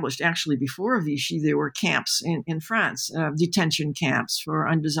established, actually before Vichy, there were camps in France, detention camps for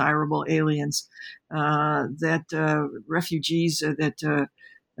undesirable aliens, refugees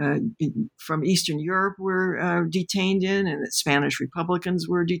from Eastern Europe were detained in, and that Spanish Republicans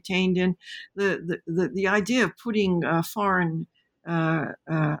were detained in. The idea of putting foreign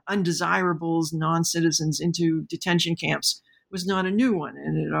undesirables, non-citizens into detention camps was not a new one,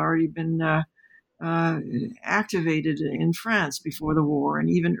 and it had already been activated in France before the war and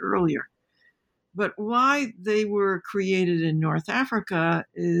even earlier. But why they were created in North Africa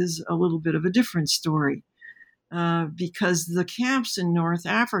is a little bit of a different story. Because the camps in North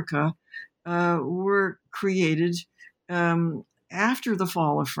Africa were created after the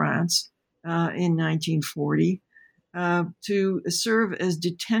fall of France in 1940 to serve as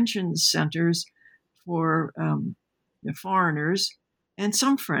detention centers for foreigners and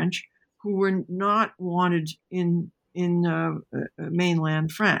some French who were not wanted in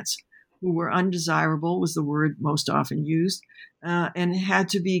mainland France, who were undesirable, was the word most often used, and had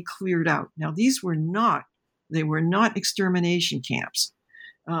to be cleared out. Now, they were not extermination camps,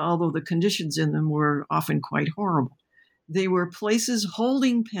 although the conditions in them were often quite horrible. They were places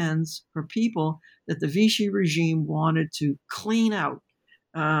holding pens for people that the Vichy regime wanted to clean out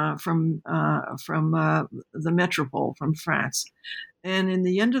from the metropole, from France. And in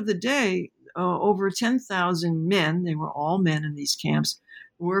the end of the day, over 10,000 men, they were all men in these camps,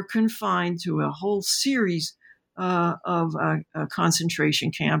 were confined to a whole series of concentration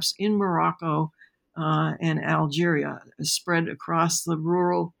camps in Morocco, and Algeria, spread across the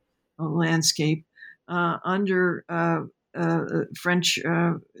rural landscape under French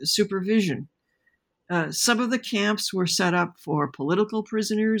supervision. Some of the camps were set up for political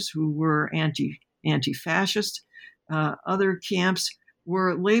prisoners who were anti-fascist. Other camps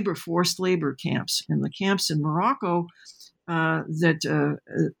were forced labor camps. And the camps in Morocco that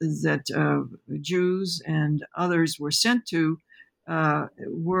Jews and others were sent to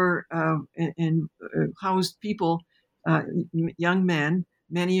were housed people, young men,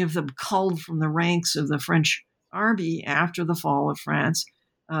 many of them culled from the ranks of the French army after the fall of France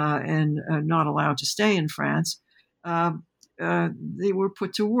and not allowed to stay in France. They were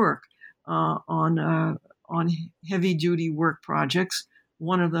put to work on heavy-duty work projects.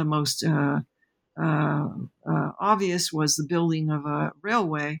 One of the most obvious was the building of a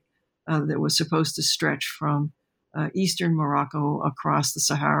railway that was supposed to stretch from eastern Morocco across the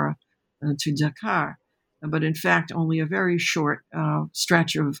Sahara to Dakar. But in fact, only a very short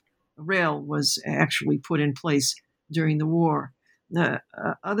stretch of rail was actually put in place during the war. The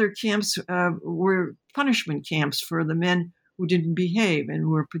other camps were punishment camps for the men who didn't behave and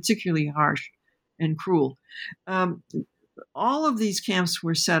were particularly harsh and cruel. All of these camps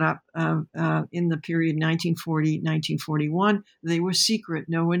were set up in the period 1940, 1941. They were secret.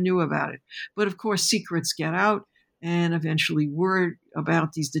 No one knew about it. But of course, secrets get out, and eventually word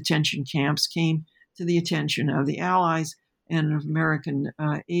about these detention camps came to the attention of the Allies and of American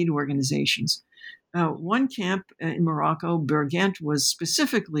aid organizations. One camp in Morocco, Bergent, was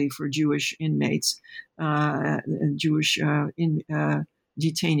specifically for Jewish inmates. Jewish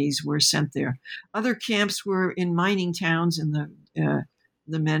detainees were sent there. Other camps were in mining towns, and the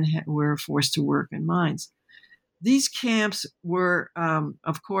men were forced to work in mines. These camps were,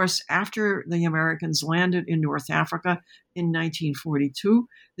 of course, after the Americans landed in North Africa in 1942,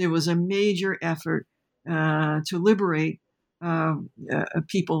 there was a major effort to liberate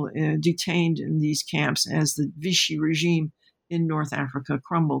people detained in these camps as the Vichy regime in North Africa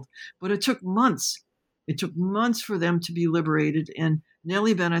crumbled. But it took months. It took months for them to be liberated, and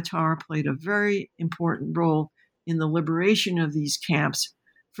Nelly Benatar played a very important role in the liberation of these camps.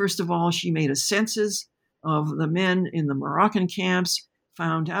 First of all, she made a census of the men in the Moroccan camps,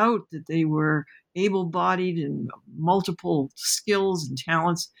 found out that they were able-bodied and multiple skills and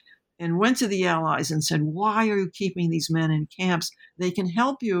talents, and went to the Allies and said, why are you keeping these men in camps? They can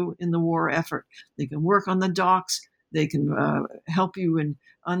help you in the war effort. They can work on the docks. They can help you in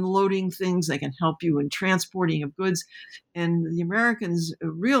unloading things. They can help you in transporting of goods. And the Americans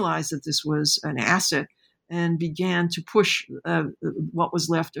realized that this was an asset and began to push what was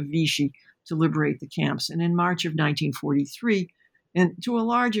left of Vichy to liberate the camps. And in March of 1943, and to a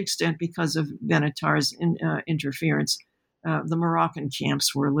large extent because of Benatar's interference, the Moroccan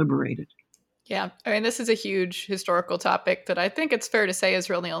camps were liberated. Yeah, I mean, this is a huge historical topic that I think it's fair to say has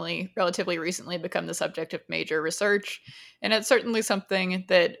really only relatively recently become the subject of major research. And it's certainly something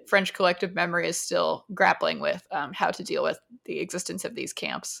that French collective memory is still grappling with, how to deal with the existence of these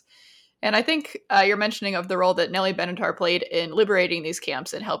camps. And I think your mentioning of the role that Nelly Benatar played in liberating these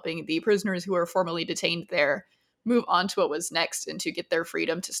camps and helping the prisoners who were formerly detained there move on to what was next and to get their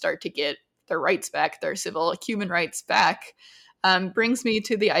freedom, to start to get their rights back, their civil human rights back, brings me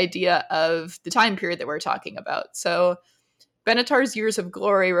to the idea of the time period that we're talking about. So Benatar's Years of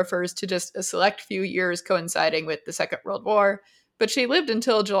Glory refers to just a select few years coinciding with the Second World War, but she lived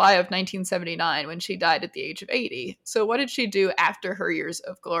until July of 1979 when she died at the age of 80. So what did she do after her Years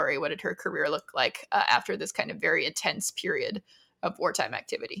of Glory? What did her career look like after this kind of very intense period of wartime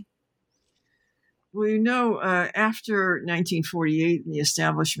activity? Well, you know, after 1948 and the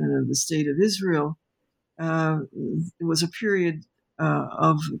establishment of the State of Israel, it was a period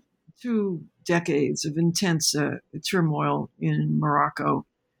of 2 decades of intense turmoil in Morocco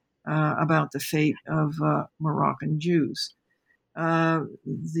about the fate of Moroccan Jews.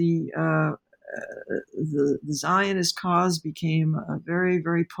 The Zionist cause became a very,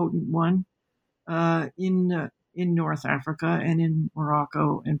 very potent one in North Africa and in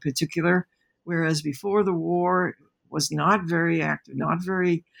Morocco in particular, whereas before the war was not very active, not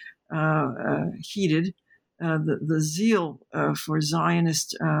very heated. The zeal for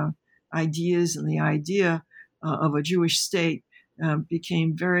Zionist ideas and the idea of a Jewish state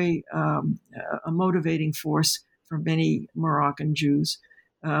became very a motivating force for many Moroccan Jews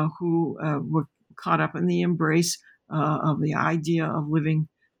who were caught up in the embrace of the idea of living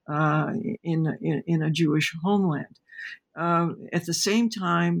in a Jewish homeland. At the same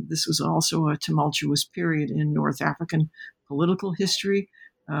time, this was also a tumultuous period in North African political history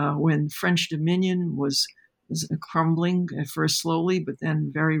when French dominion was crumbling, at first slowly, but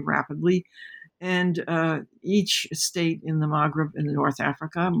then very rapidly. And each state in the Maghreb, in North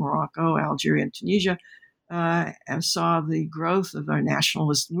Africa, Morocco, Algeria, and Tunisia, saw the growth of our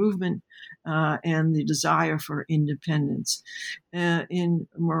nationalist movement and the desire for independence. In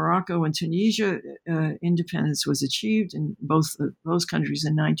Morocco and Tunisia, independence was achieved in both of those countries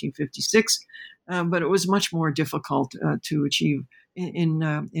in 1956, but it was much more difficult to achieve in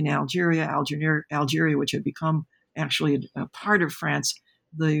Algeria, which had become actually a part of France.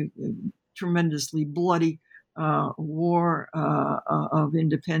 The tremendously bloody war of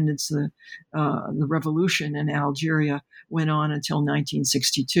independence, the revolution in Algeria went on until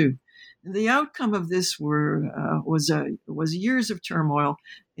 1962. The outcome of this was years of turmoil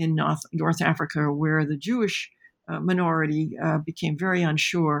in North Africa, where the Jewish minority became very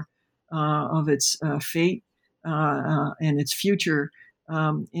unsure of its fate and its future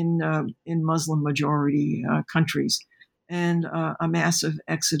in Muslim majority countries, and a massive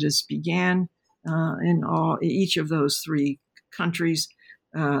exodus began in each of those 3 countries.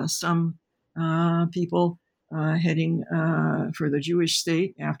 some people heading for the Jewish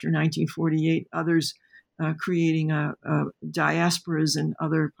state after 1948, others creating diasporas in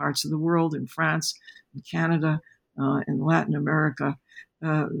other parts of the world, in France, in Canada, in Latin America.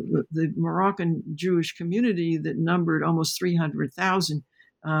 The Moroccan Jewish community that numbered almost 300,000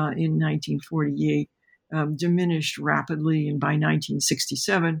 in 1948 diminished rapidly, and by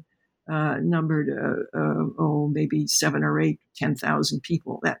 1967 numbered maybe 7 or 8, 10,000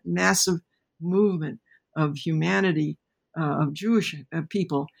 people. That massive movement of humanity, of Jewish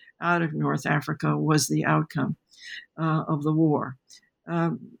people out of North Africa was the outcome of the war.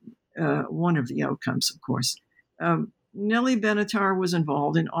 One of the outcomes, of course. Nellie Benatar was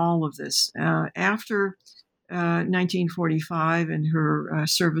involved in all of this. After 1945 and her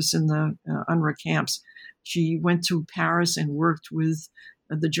service in the UNRWA camps, she went to Paris and worked with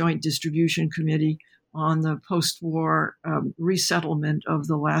the Joint Distribution Committee on the post-war resettlement of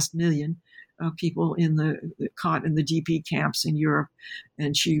the last million people caught in the DP camps in Europe.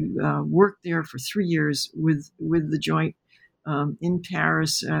 And she worked there for 3 years with the Joint in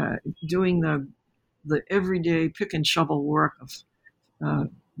Paris, doing the everyday pick and shovel work of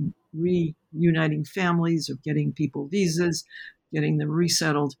reuniting families, of getting people visas, getting them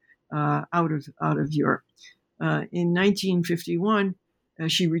resettled out of Europe. In 1951,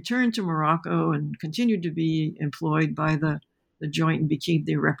 she returned to Morocco and continued to be employed by the Joint and became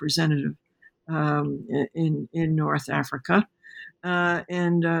their representative in North Africa,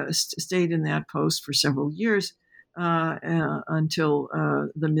 and stayed in that post for several years until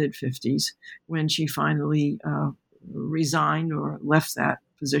the mid-50s, when she finally resigned or left that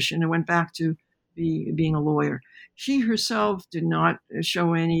position and went back to being a lawyer. She herself did not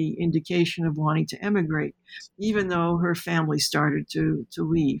show any indication of wanting to emigrate, even though her family started to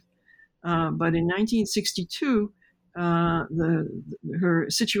leave. But in 1962, her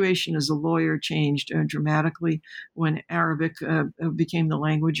situation as a lawyer changed dramatically when Arabic became the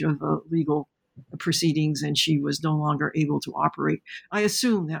language of legal proceedings, and she was no longer able to operate. I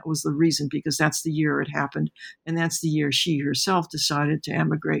assume that was the reason, because that's the year it happened, and that's the year she herself decided to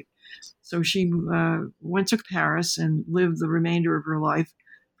emigrate. So she went to Paris and lived the remainder of her life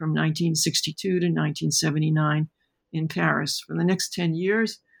from 1962 to 1979 in Paris. For the next 10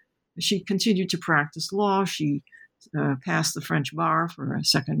 years, she continued to practice law. She passed the French bar for a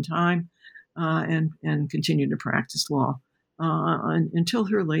second time and continued to practice law until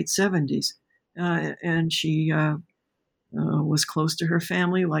her late 70s. And she was close to her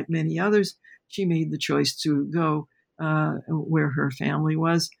family, like many others. She made the choice to go where her family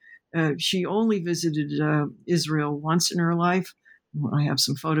was. She only visited Israel once in her life. I have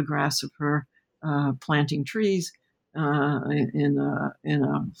some photographs of her planting trees in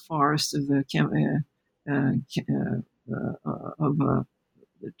a forest of the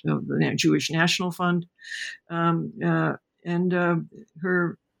Jewish National Fund, and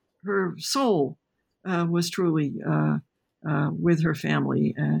her soul was truly with her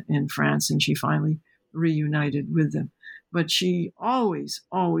family in France, and she finally reunited with them. But she always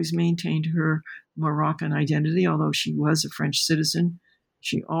maintained her Moroccan identity, although she was a French citizen.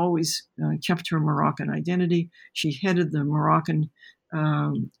 She always kept her Moroccan identity. She headed the Moroccan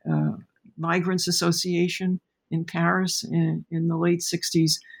Migrants Association in Paris in the late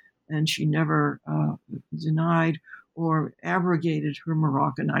 60s, and she never denied or abrogated her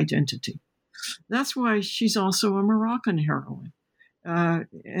Moroccan identity. That's why she's also a Moroccan heroine.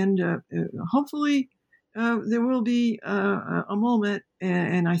 And hopefully there will be a moment,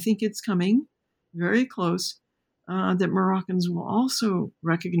 and I think it's coming very close, that Moroccans will also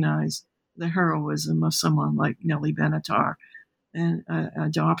recognize the heroism of someone like Nellie Benatar and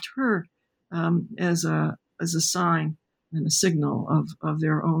adopt her as a sign and a signal of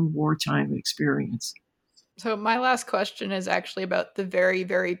their own wartime experience. So my last question is actually about the very,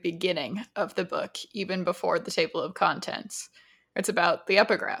 very beginning of the book, even before the table of contents. It's about the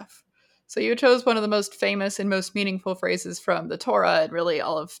epigraph. So you chose one of the most famous and most meaningful phrases from the Torah and really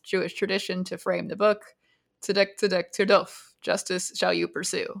all of Jewish tradition to frame the book. Tzedek, tzedek, tirdof. Justice shall you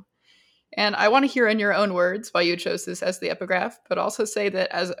pursue. And I want to hear in your own words why you chose this as the epigraph, but also say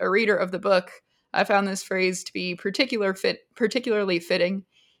that as a reader of the book, I found this phrase to be particularly fitting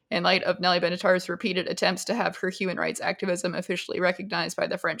in light of Nellie Benatar's repeated attempts to have her human rights activism officially recognized by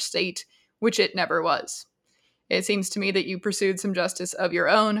the French state, which it never was. It seems to me that you pursued some justice of your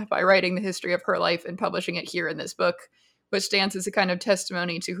own by writing the history of her life and publishing it here in this book, which stands as a kind of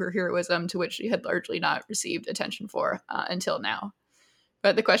testimony to her heroism, to which she had largely not received attention for until now.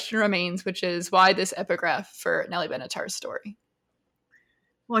 But the question remains, which is why this epigraph for Nellie Benatar's story?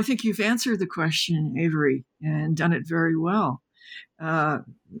 Well, I think you've answered the question, Avery, and done it very well.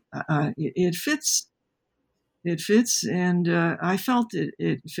 it fits. It fits, and I felt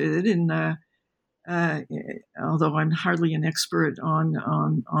it fitted. And although I'm hardly an expert on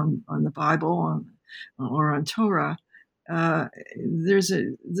the Bible or on Torah,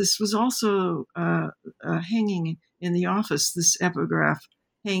 this was also hanging in the office. This epigraph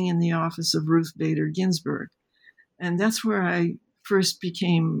hanging in the office of Ruth Bader Ginsburg, and that's where I first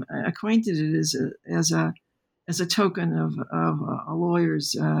became acquainted as a token of a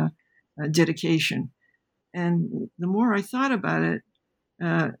lawyer's dedication. And the more I thought about it,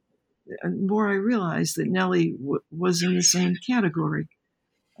 the more I realized that Nellie was in the same category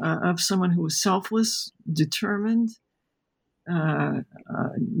of someone who was selfless, determined,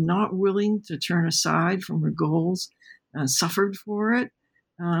 not willing to turn aside from her goals, suffered for it,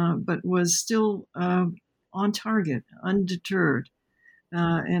 but was still on target, undeterred,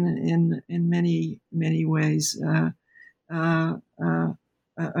 and in many ways. An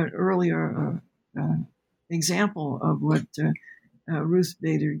earlier example of what Ruth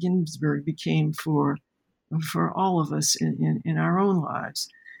Bader Ginsburg became for all of us in our own lives.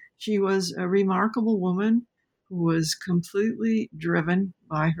 She was a remarkable woman who was completely driven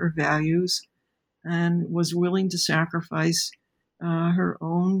by her values and was willing to sacrifice her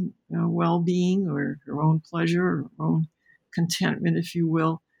own well-being or her own pleasure or her own contentment, if you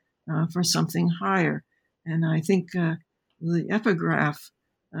will, for something higher. And I think the epigraph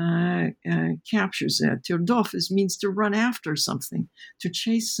captures that. Tirdofis means to run after something, to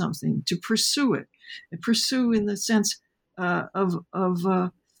chase something, to pursue it. And pursue in the sense of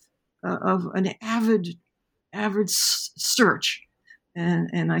an avid search.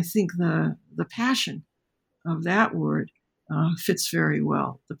 And I think the passion of that word fits very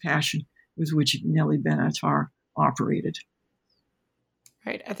well, the passion with which Nellie Ben-Attar operated.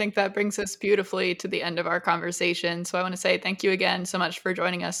 Right. I think that brings us beautifully to the end of our conversation. So I want to say thank you again so much for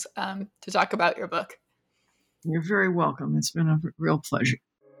joining us to talk about your book. You're very welcome. It's been a real pleasure.